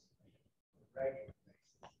trees on a regular basis.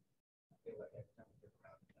 I feel like every time I get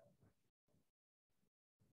around it.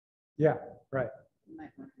 Yeah, right.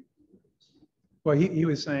 Well, he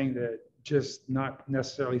was saying that just not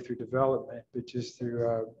necessarily through development, but just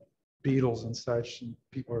through beetles and such, and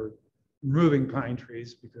people are removing pine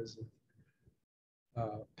trees because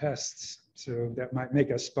of pests. So that might make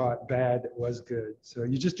a spot bad that was good. So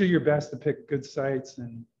you just do your best to pick good sites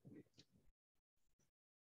and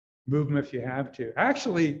move them if you have to.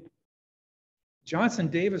 Actually, Johnson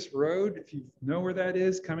Davis Road, if you know where that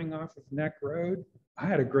is, coming off of Neck Road, I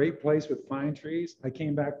had a great place with pine trees. I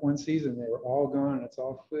came back one season, they were all gone, and it's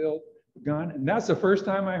all filled, gone. And that's the first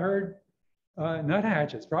time I heard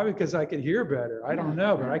nuthatches, probably because I could hear better. I don't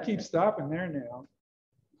know, but I keep stopping there now.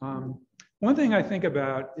 One thing I think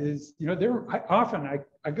about is, I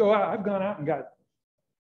go out, I've gone out and got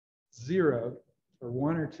 0 or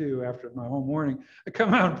 1 or 2 after my whole morning. I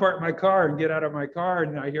come out and park my car and get out of my car,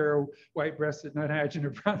 and I hear a white-breasted nuthatch and a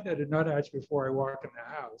brown-headed nuthatch before I walk in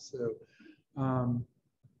the house. So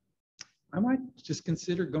I might just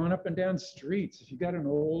consider going up and down streets. If you got an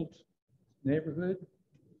old neighborhood,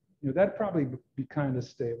 that'd probably be kind of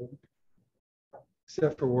stable.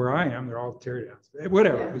 Except for where I am, they're all tear downs.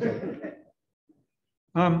 Whatever. Okay.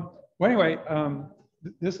 Well, anyway,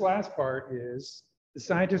 this last part is the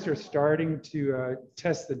scientists are starting to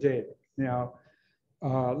test the data. Now,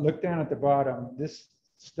 look down at the bottom. This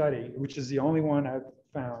study, which is the only one I've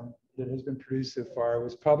found that has been produced so far,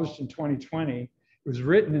 was published in 2020. It was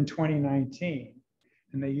written in 2019,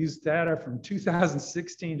 and they used data from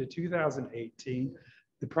 2016 to 2018.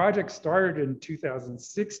 The project started in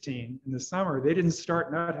 2016 in the summer. They didn't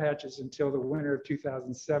start nuthatches until the winter of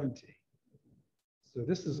 2017. So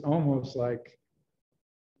this is almost like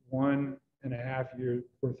 1.5 years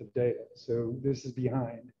worth of data. So this is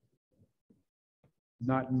behind.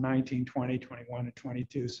 Not in 19, 20, 21, and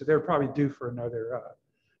 22. So they're probably due for another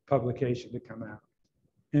publication to come out.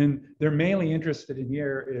 And they're mainly interested in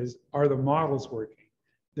here is, are the models working?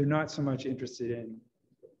 They're not so much interested in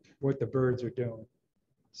what the birds are doing.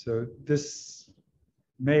 So this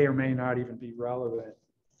may or may not even be relevant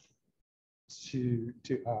to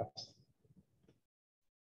us.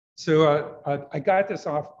 So I got this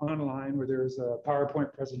off online where there's a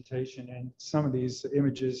PowerPoint presentation and some of these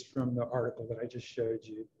images from the article that I just showed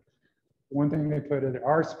you. One thing they put in,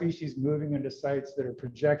 are species moving into sites that are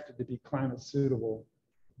projected to be climate suitable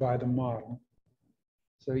by the model?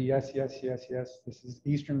 So yes, yes, yes, yes. This is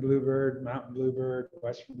eastern bluebird, mountain bluebird,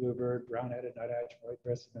 western bluebird, brown-headed nuthatch,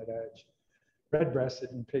 white-breasted nuthatch,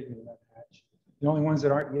 red-breasted, and pygmy nuthatch. The only ones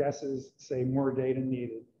that aren't yeses say more data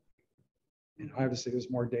needed. And obviously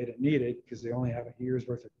there's more data needed because they only have a year's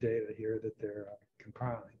worth of data here that they're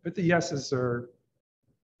compiling. But the yeses are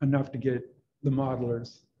enough to get the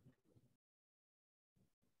modelers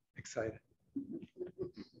excited.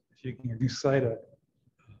 If you can excite a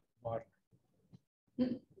modeler.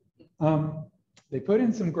 They put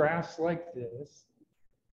in some graphs like this.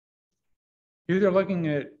 Here they're looking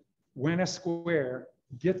at when a square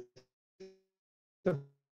gets the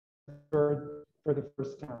bird for the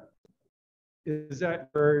first time. Is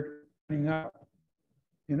that bird coming up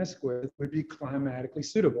in a square that would be climatically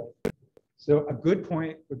suitable? So a good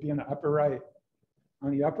point would be on the upper right.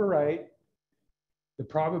 On the upper right, the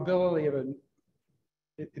probability of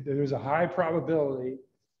there's a high probability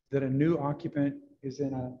that a new occupant is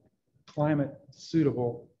in a climate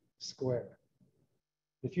suitable square.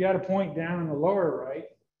 If you had a point down in the lower right,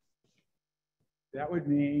 that would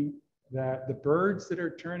mean that the birds that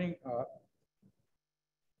are turning up,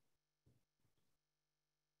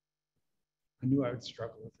 I knew I would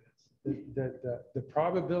struggle with this. The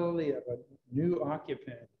probability of a new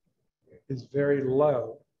occupant is very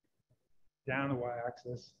low down the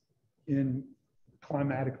y-axis in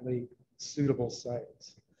climatically suitable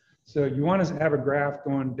sites. So you want to have a graph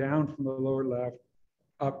going down from the lower left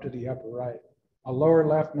up to the upper right. A lower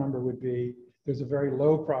left number would be, there's a very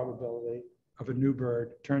low probability of a new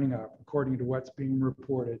bird turning up according to what's being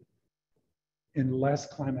reported in less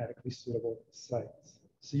climatically suitable sites.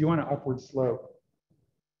 So you want an upward slope.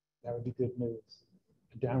 That would be good news.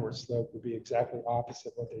 A downward slope would be exactly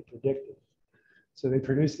opposite what they predicted. So they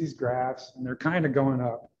produce these graphs and they're kind of going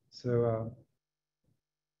up. So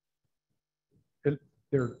it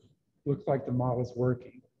looks like the model's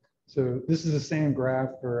working. So this is the same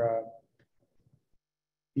graph for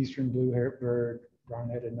eastern blue-haired bird,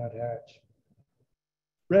 brown-headed nuthatch.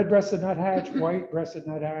 Red-breasted nuthatch, white-breasted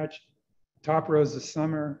nuthatch. Top row is the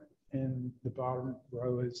summer and the bottom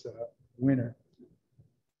row is winter.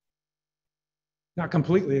 Not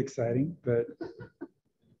completely exciting, but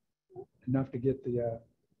enough to get the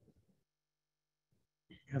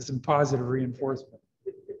have some positive reinforcement.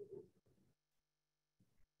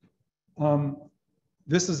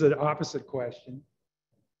 This is an opposite question.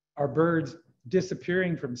 Are birds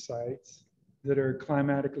disappearing from sites that are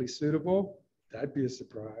climatically suitable? That'd be a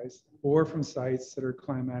surprise. Or from sites that are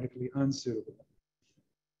climatically unsuitable.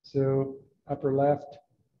 So upper left,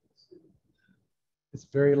 it's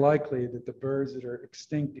very likely that the birds that are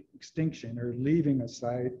extinction or leaving a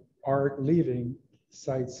site are leaving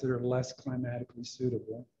sites that are less climatically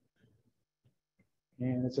suitable.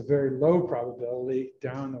 And it's a very low probability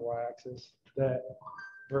down the y-axis that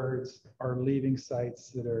birds are leaving sites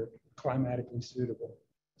that are climatically suitable.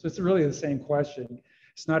 So it's really the same question.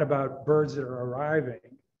 It's not about birds that are arriving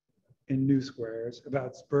in new squares,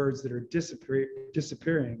 about birds that are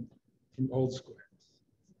disappearing from old squares.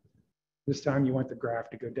 This time you want the graph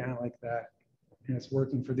to go down like that, and it's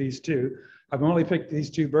working for these two. I've only picked these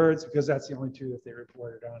two birds because that's the only two that they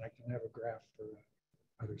reported on. I can have a graph for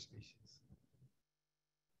other species.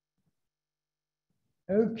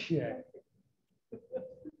 Okay.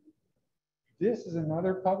 This is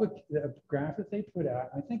another public graph that they put out.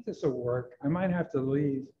 I think this will work. I might have to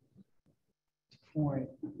leave point.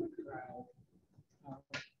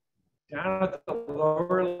 Down at the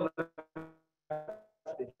lower left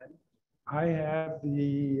I have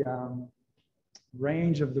the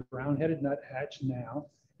range of the brown-headed nuthatch now.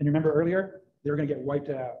 And remember earlier, they were going to get wiped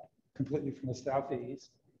out completely from the southeast.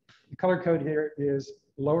 The color code here is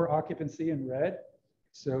lower occupancy in red.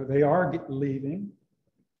 So they are leaving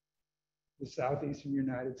the southeastern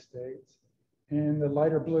United States. And the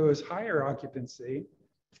lighter blue is higher occupancy.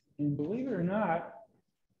 And believe it or not,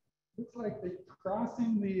 looks like they're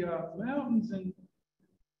crossing the mountains, and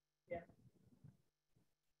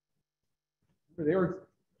they were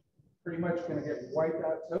pretty much going to get wiped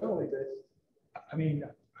out totally. But I mean,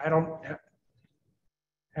 I don't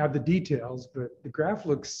have the details, but the graph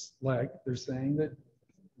looks like they're saying that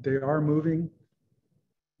they are moving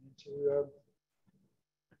into,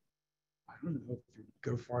 I don't know if you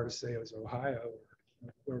go far to say it was Ohio,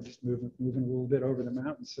 or just moving a little bit over the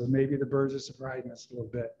mountains. So maybe the birds are surprising us a little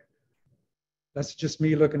bit. That's just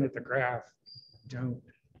me looking at the graph. I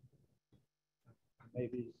may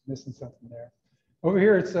be missing something there. Over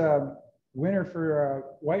here, it's winter for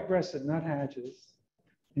white-breasted nuthatches,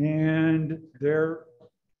 and they're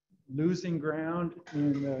losing ground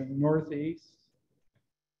in the northeast.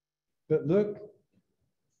 But look,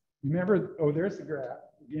 remember, oh, there's the graph,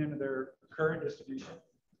 again, their current distribution.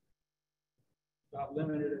 About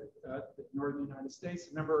limited at the northern United States.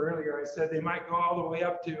 Remember earlier I said they might go all the way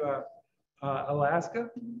up to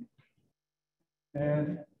Alaska,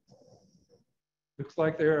 and looks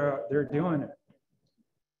like they're doing it.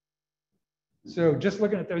 So just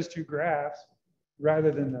looking at those two graphs,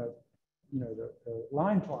 rather than the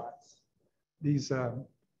line plots, these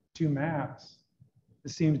two maps,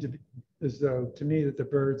 it seems to be as though to me that the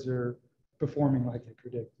birds are performing like they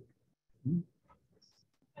predicted.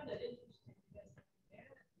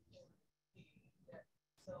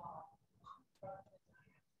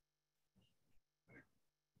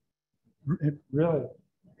 It really.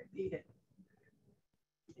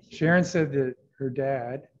 Sharon said that her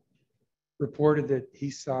dad reported that he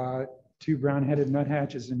saw 2 brown-headed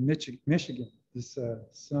nuthatches in Michigan this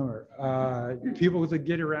summer. People that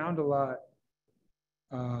get around a lot.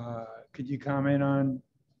 Could you comment on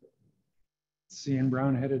seeing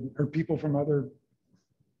brown-headed or people from other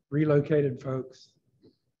relocated folks?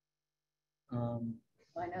 I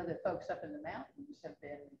know that folks up in the mountains have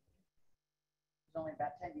been, it was only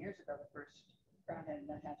about 10 years ago, the first brown-headed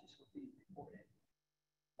nuthatches were being reported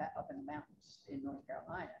up in the mountains in North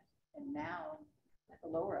Carolina. And now at the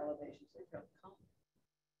lower elevations, they've really come.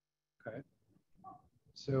 Okay.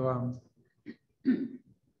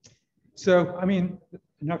 So I mean,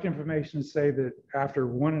 enough information to say that after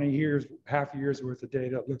 1.5 years worth of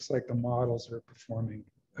data, it looks like the models are performing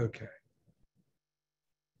okay.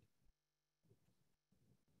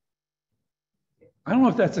 I don't know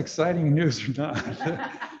if that's exciting news or not,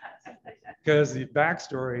 because the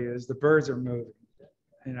backstory is the birds are moving,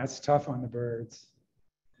 and that's tough on the birds.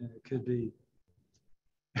 And it could be,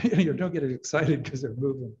 don't get excited because they're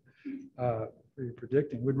moving. You're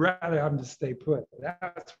predicting. We'd rather have them to stay put.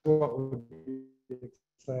 That's what would be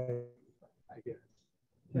exciting, I guess.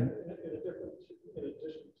 In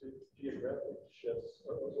addition to geographic shifts,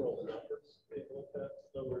 overall numbers being looked at.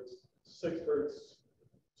 In other words, 6 birds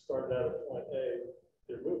started out at point A,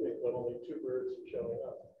 they're moving, but only 2 birds are showing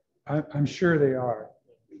up. I'm sure they are.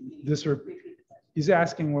 He's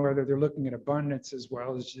asking whether they're looking at abundance as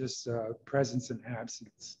well as just presence and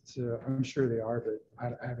absence. So I'm sure they are, but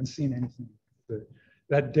I haven't seen anything. But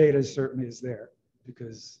that data certainly is there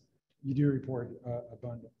because you do report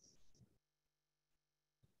abundance.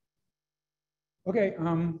 Okay,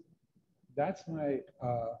 that's my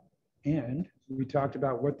end. We talked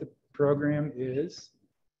about what the program is,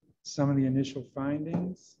 some of the initial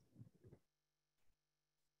findings,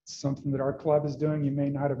 something that our club is doing you may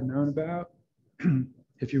not have known about.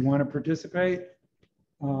 If you want to participate,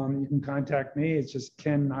 you can contact me. It's just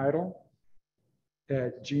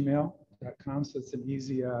kenkneidel@gmail.com. So it's an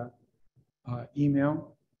easy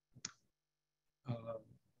email. I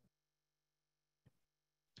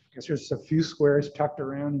guess there's a few squares tucked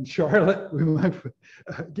around in Charlotte. We might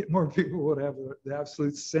get more people to have the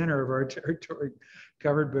absolute center of our territory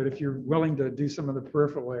covered. But if you're willing to do some of the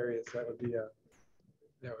peripheral areas, that would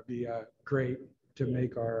be great to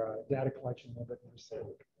make our data collection a little bit more safe.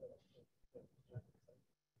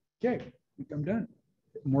 Okay, I think I'm done.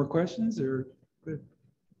 More questions or? Good.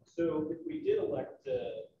 So if we did elect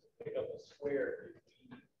to pick up a square, did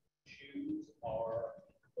we choose our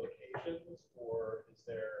locations, or is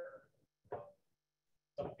there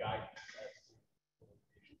some guidance as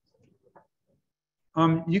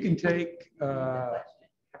to you can take,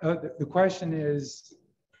 the question is,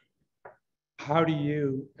 how do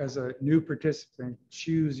you, as a new participant,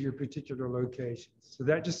 choose your particular location? So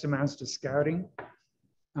that just amounts to scouting.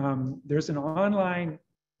 There's an online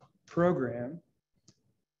program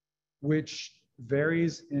which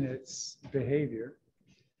varies in its behavior,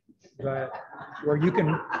 but where you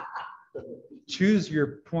can choose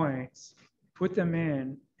your points, put them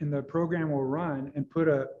in, and the program will run and put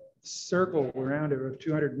a circle around it of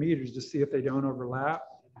 200 meters to see if they don't overlap.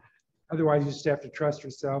 Otherwise, you just have to trust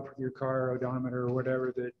yourself with your car odometer or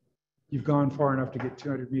whatever that you've gone far enough to get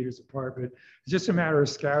 200 meters apart. But it's just a matter of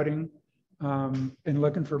scouting and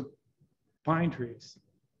looking for pine trees,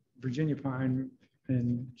 Virginia pine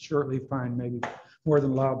and shortleaf pine, maybe more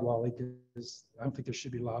than loblolly, because I don't think there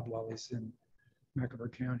should be loblollies in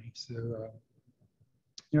Mecklenburg County. So,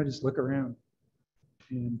 just look around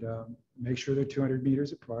and make sure they're 200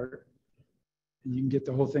 meters apart, and you can get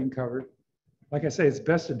the whole thing covered. Like I say, it's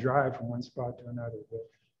best to drive from one spot to another, but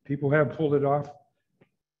people have pulled it off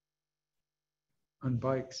on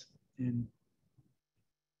bikes. And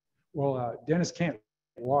well, Dennis can't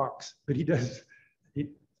walk, but he does.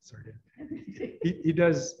 Sorry, he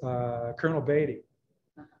does Colonel Beatty,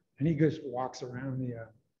 and he just walks around the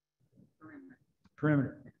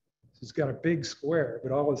perimeter. So it's got a big square,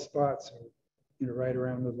 but all the spots are, right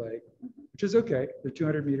around the lake, which is okay. They're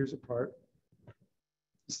 200 meters apart.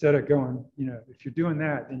 Instead of going, if you're doing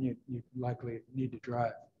that, then you likely need to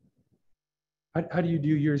drive. How do you do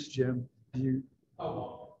yours, Jim? You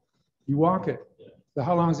walk it. Yeah. So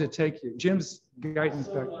how long does it take you? Jim's guidance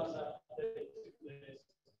back. That's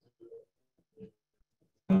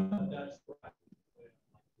right.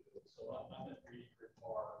 So I'm in Mecklenburg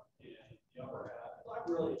Park, and the upper half, I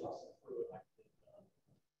really hustle through it.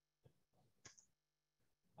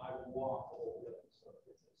 I walk a little bit.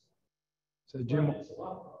 So Jim, It's a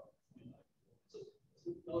lot of fun.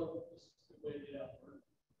 It's another way to get out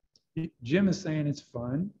there. Jim is saying it's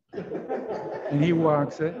fun, and he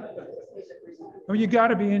walks it. Well, you got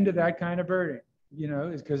to be into that kind of birding,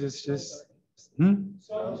 because it's just. So there's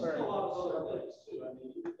still a lot of other things too. I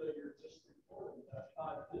mean, even though you're just recording that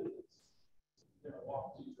 5 minutes, you're gonna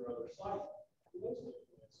walk to your other site. Who knows what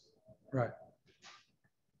you're doing? Right.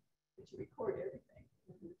 But you record everything.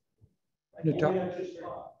 Nata- Only at your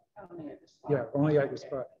spot. Only at the spot. Yeah, only at your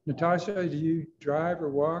spot. Natasha, do you drive or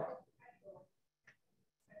walk?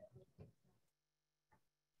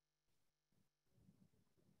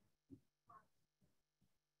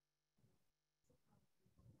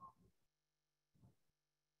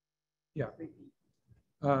 Yeah.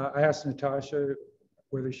 I asked Natasha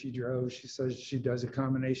whether she drove. She says she does a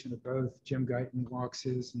combination of both. Jim Guyton walks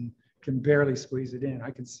his and can barely squeeze it in.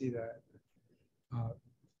 I can see that.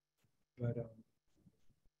 But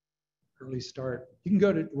early start. You can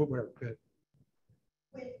go to whatever. Good.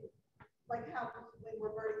 Like how, when we're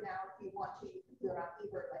birding now, if you want to, you can do it on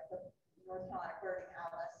eBird, like the North Carolina Birding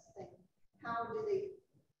Atlas thing. How do they,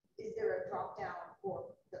 is there a drop down for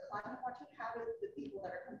the climate watching? How do the people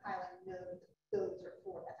that are compiling know that those are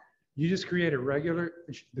for that? You just create a regular,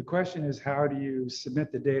 the question is, how do you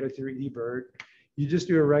submit the data through eBird? You just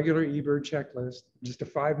do a regular eBird checklist, just a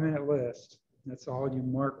 5-minute list. That's all. You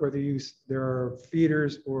mark whether there are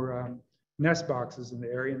feeders or nest boxes in the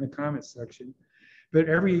area in the comments section. But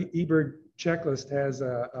every eBird checklist has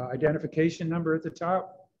a identification number at the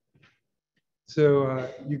top. So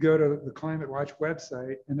you go to the Climate Watch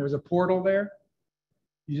website, and there's a portal there.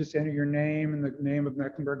 You just enter your name and the name of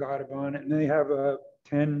Mecklenburg Audubon, and they have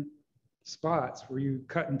 10 spots where you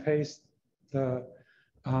cut and paste the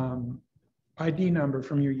ID number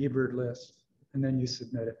from your eBird list, and then you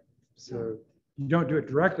submit it. So you don't do it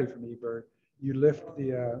directly from eBird. You lift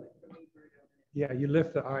the you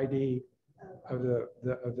lift the ID of the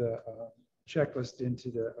checklist into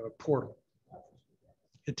the portal.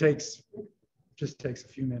 It just takes a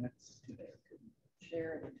few minutes.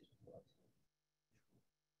 Share it.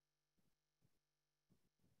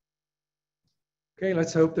 Okay,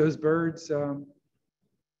 let's hope those birds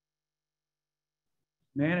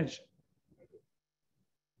manage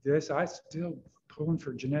this. I still pulling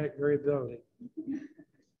for genetic variability.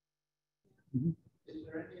 Mhm. Is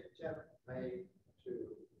there any attempt made to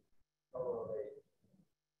correlate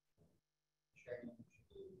change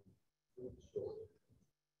in food source?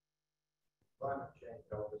 Climate change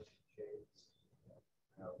obviously changes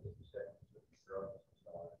how the insects and shrubs and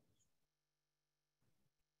so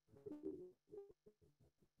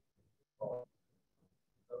on.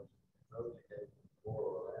 Those occasions more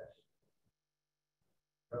or less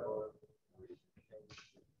prevalent with change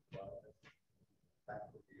in climate that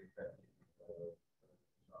would be affected.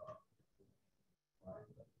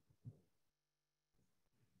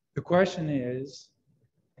 The question is,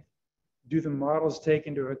 do the models take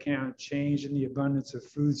into account change in the abundance of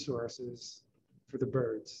food sources for the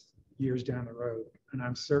birds years down the road? And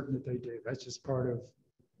I'm certain that they do. That's just part of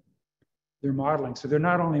their modeling. So they're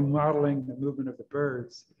not only modeling the movement of the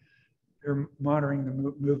birds, they're monitoring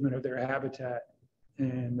the movement of their habitat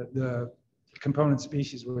and the component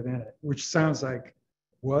species within it, which sounds like,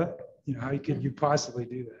 what? You know, how could you possibly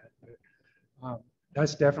do that? But,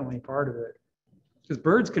 that's definitely part of it. Because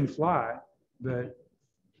birds can fly, but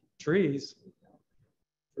trees,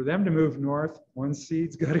 for them to move north, one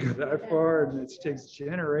seed's got to go that far, and it takes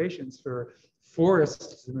generations for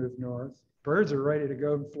forests to move north. Birds are ready to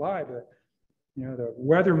go and fly, but you know, the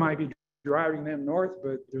weather might be driving them north,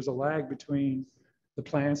 but there's a lag between the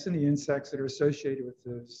plants and the insects that are associated with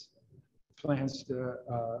those plants to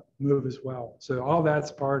move as well. So all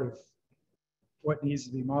that's part of what needs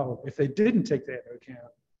to be modeled. If they didn't take that into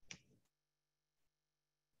account,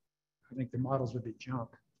 I think the models would be junk.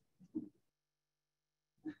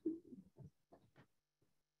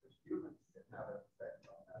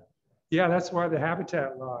 Yeah, that's why the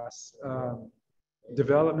habitat loss,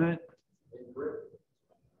 development.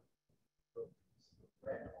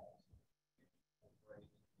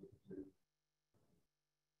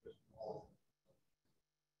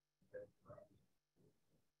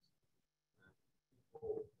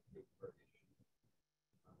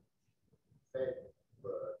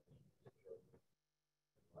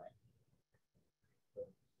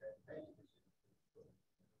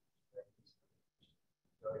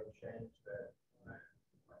 Change that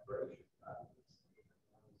migration patterns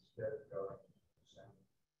instead of going to the same.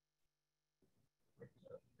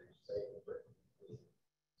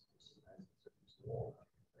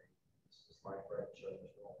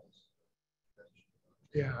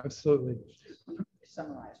 Yeah, absolutely.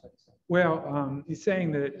 Summarize what you said. Well, he's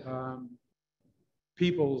saying that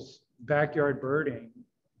people's backyard birding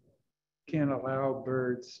can allow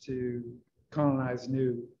birds to colonize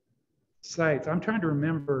new sites. I'm trying to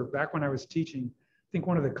remember back when I was teaching, I think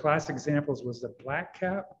one of the class examples was the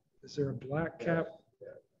blackcap. Is there a blackcap?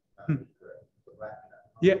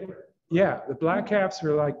 Yeah, yeah. The blackcaps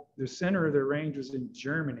are like the center of their range was in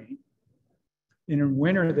Germany. And in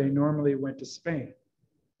winter, they normally went to Spain.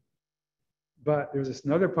 But there's this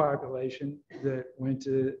another population that went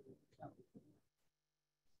to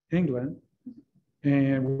England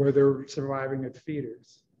and where they're surviving at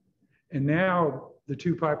feeders. And now the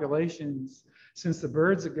two populations, since the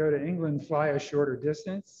birds that go to England fly a shorter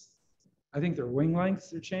distance, I think their wing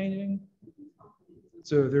lengths are changing.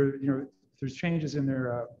 So there, you know, there's changes in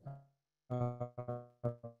their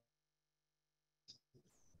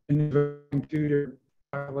two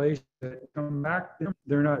populations that come back.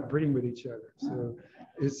 They're not breeding with each other. So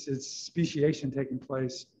it's speciation taking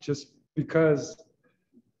place just because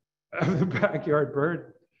of the backyard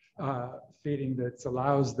bird feeding that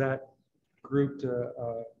allows that group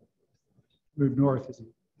to move north.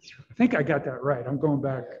 I think I got that right. I'm going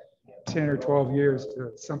back 10 or 12 years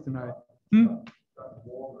to something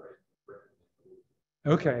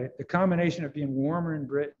Okay, the combination of being warmer in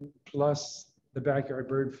Britain plus the backyard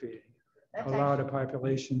bird feeding allowed a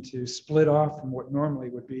population to split off from what normally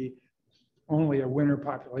would be only a winter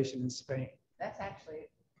population in Spain. That's actually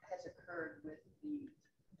has occurred with the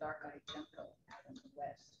dark-eyed junco out on the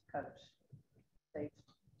west coast. They've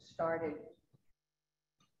started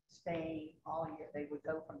staying all year. They would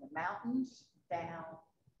go from the mountains down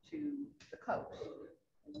to the coast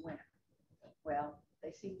in the winter. Well,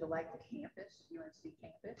 they seem to like the campus, UNC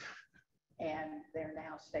campus, and they're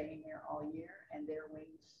now staying there all year, and their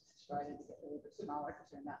wings started to get a little bit smaller because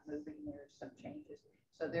they're not moving. There's some changes.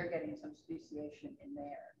 So they're getting some speciation in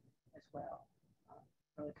there as well.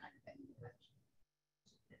 Really kind of thing.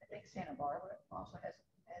 I think Santa Barbara also has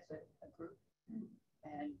a group,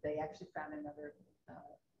 and they actually found another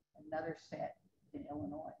set in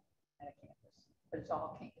Illinois at a campus, but it's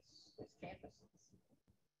all campus. It's campuses.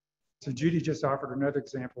 So Judy just offered another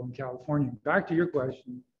example in California. Back to your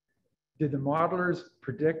question, did the modelers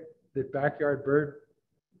predict that backyard bird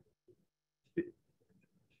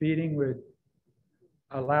feeding would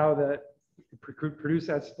allow that, produce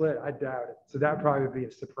that split? I doubt it. So that'd probably be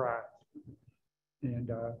a surprise. And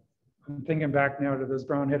I'm thinking back now to those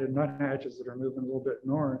brown-headed nuthatches that are moving a little bit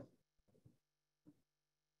north.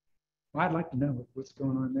 Well, I'd like to know what's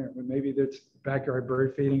going on there. But maybe that's backyard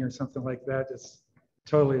bird feeding or something like that. That's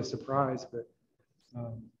totally a surprise, but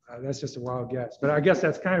that's just a wild guess. But I guess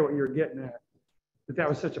that's kind of what you were getting at, that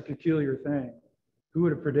was such a peculiar thing. Who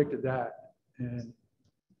would have predicted that? And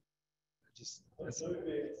just that's maybe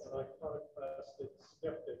an iconoclastic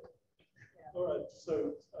skeptic. All right,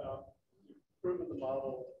 so you've proven the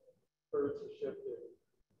model, birds are shifting,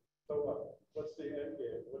 So what's the end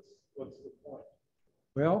game? What's the point?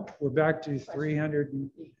 Well, we're back to 300.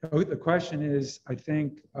 The question is, I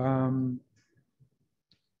think,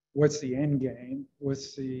 what's the end game?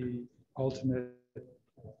 What's the ultimate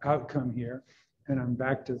outcome here? And I'm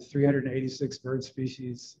back to 386 bird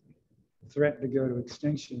species threatened to go to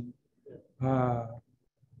extinction.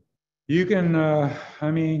 You can,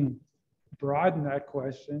 I mean, broaden that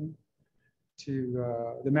question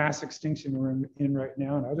to the mass extinction we're in right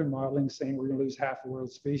now, and other modeling saying we're going to lose half the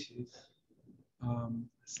world's species.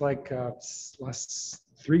 It's like less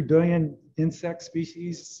 3 billion insect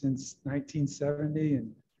species since 1970,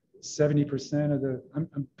 and 70% of the,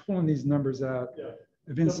 I'm pulling these numbers out, Yeah.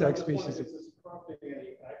 of insect So my point species. Is this prompting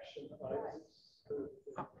any action items?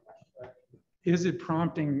 Is it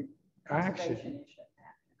prompting action? Conservation issue.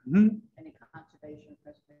 Hmm? Any conservation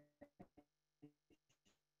preservation.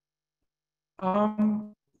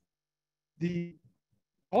 The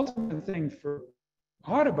ultimate thing for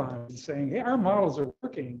Audubon is saying, hey, our models are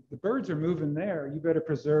working. The birds are moving there. You better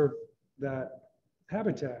preserve that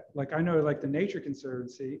habitat. Like I know, like the Nature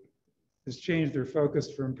Conservancy has changed their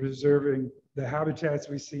focus from preserving the habitats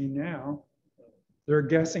we see now. They're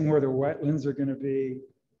guessing where the wetlands are going to be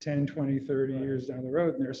 10, 20, 30 years down the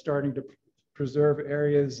road. And they're starting to preserve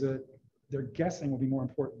areas that they're guessing will be more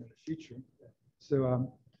important in the future.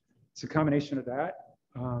 So it's a combination of that.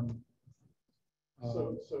 So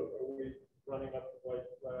are we running up the white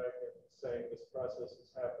flag and saying this process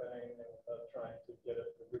is happening and trying to get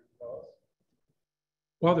at the root cause?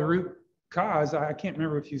 Well, the root cause, I can't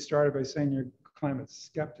remember if you started by saying you're climate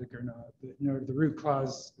skeptic or not, but you know, the root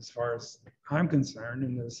cause, as far as I'm concerned,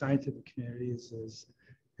 in the scientific community is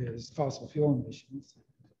fossil fuel emissions.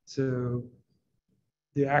 So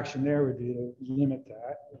the action there would be to limit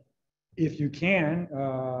that. If you can,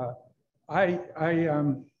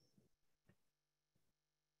 I'm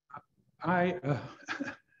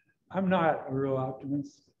not a real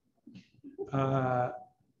optimist.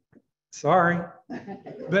 Sorry,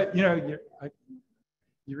 but you know,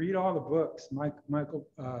 you read all the books, Michael.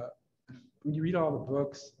 When you read all the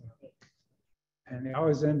books, and they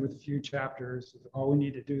always end with a few chapters. Oh, we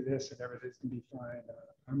need to do this, and everything's gonna be fine.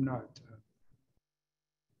 I'm not.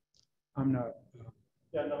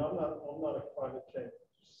 Yeah, no, I'm not a climate change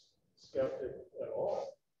skeptic at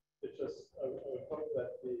all. It's just, I would hope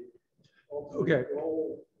that the ultimate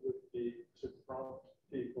goal would be to prompt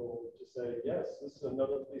people to say, yes, this is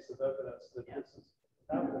another piece of evidence that this is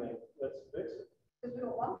happening. Let's fix it. Because we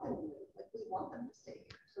don't want them to, like, we want them to stay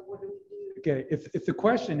here. So what do we do? Okay, if the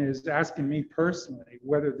question is asking me personally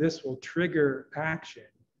whether this will trigger action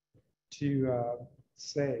to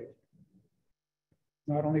save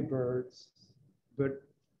not only birds, but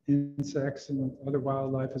insects and other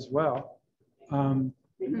wildlife as well, I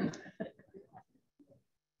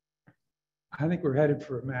think we're headed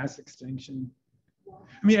for a mass extinction. I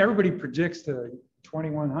mean, everybody predicts to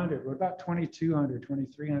 2100. What about 2200,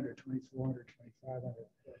 2300, 2400, 2500?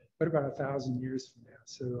 What about 1,000 years from now?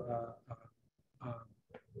 So,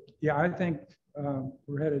 yeah, I think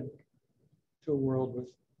we're headed to a world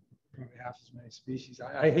with probably half as many species.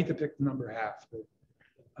 I hate to pick the number half, but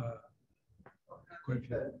quite a few.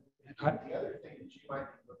 The other thing that you might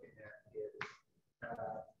be looking at is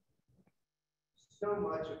so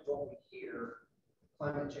much of what we hear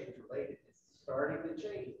climate change related is starting to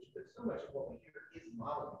change, but so much of what we hear is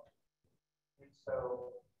modeling. And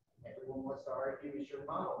so everyone wants to argue, is your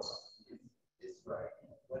model is right?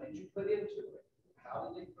 What did you put into it? How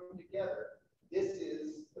did they come together? This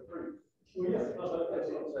is the proof. Well, yes, That's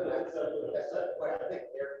what I think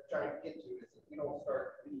they're trying to get to, is if we don't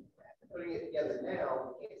start putting it together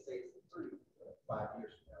now, we can't say it's the truth 5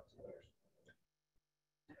 years from now,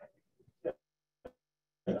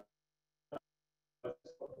 2 years.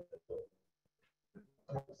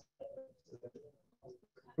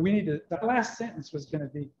 We need to, that last sentence was going to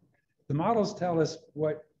be, the models tell us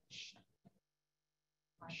what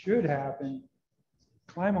should happen.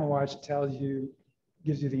 Climate Watch tells you,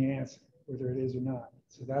 gives you the answer, whether it is or not.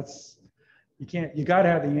 So that's, you got to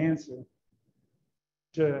have the answer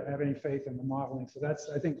to have any faith in the modeling. So that's,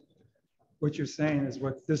 I think what you're saying is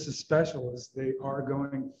what this is special is they are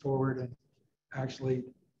going forward and actually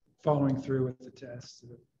following through with the tests.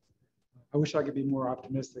 I wish I could be more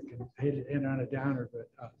optimistic and hate it end on a downer, but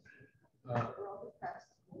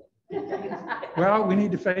well, we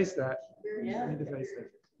need to face that. We need to face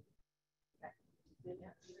that.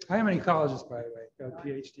 I am an ecologist, by the way, got a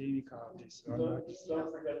PhD in ecology. So I'm not just,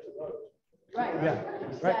 Don't forget to vote. Right. yeah,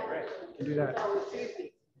 right. Can do that.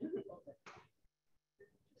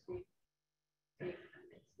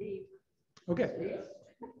 Steve. Okay.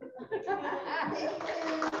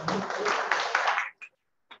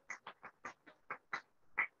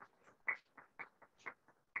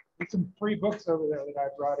 some free books over there that I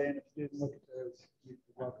brought in. If you didn't look at those, you're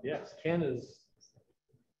welcome. Yes, Ken is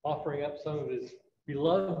offering up some of his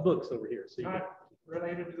beloved books over here. So you can, Not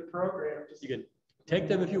related to the program. Just you can take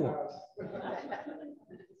them if you want.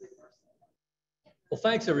 Well,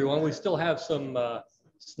 thanks, everyone. We still have some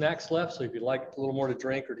snacks left, so if you'd like a little more to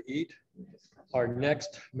drink or to eat. Our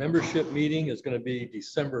next membership meeting is going to be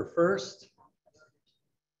December 1st.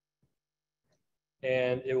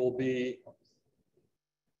 And it will be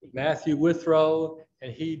Matthew Withrow,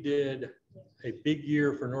 and he did a big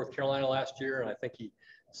year for North Carolina last year, and I think he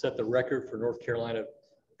set the record for North Carolina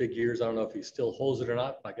big years. I don't know if he still holds it or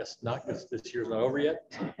not. I guess not, because this year's not over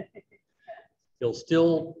yet. He'll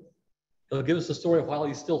give us a story of while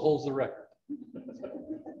he still holds the record.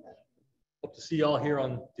 Hope to see you all here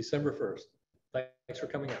on December 1st. Thanks for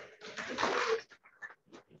coming out.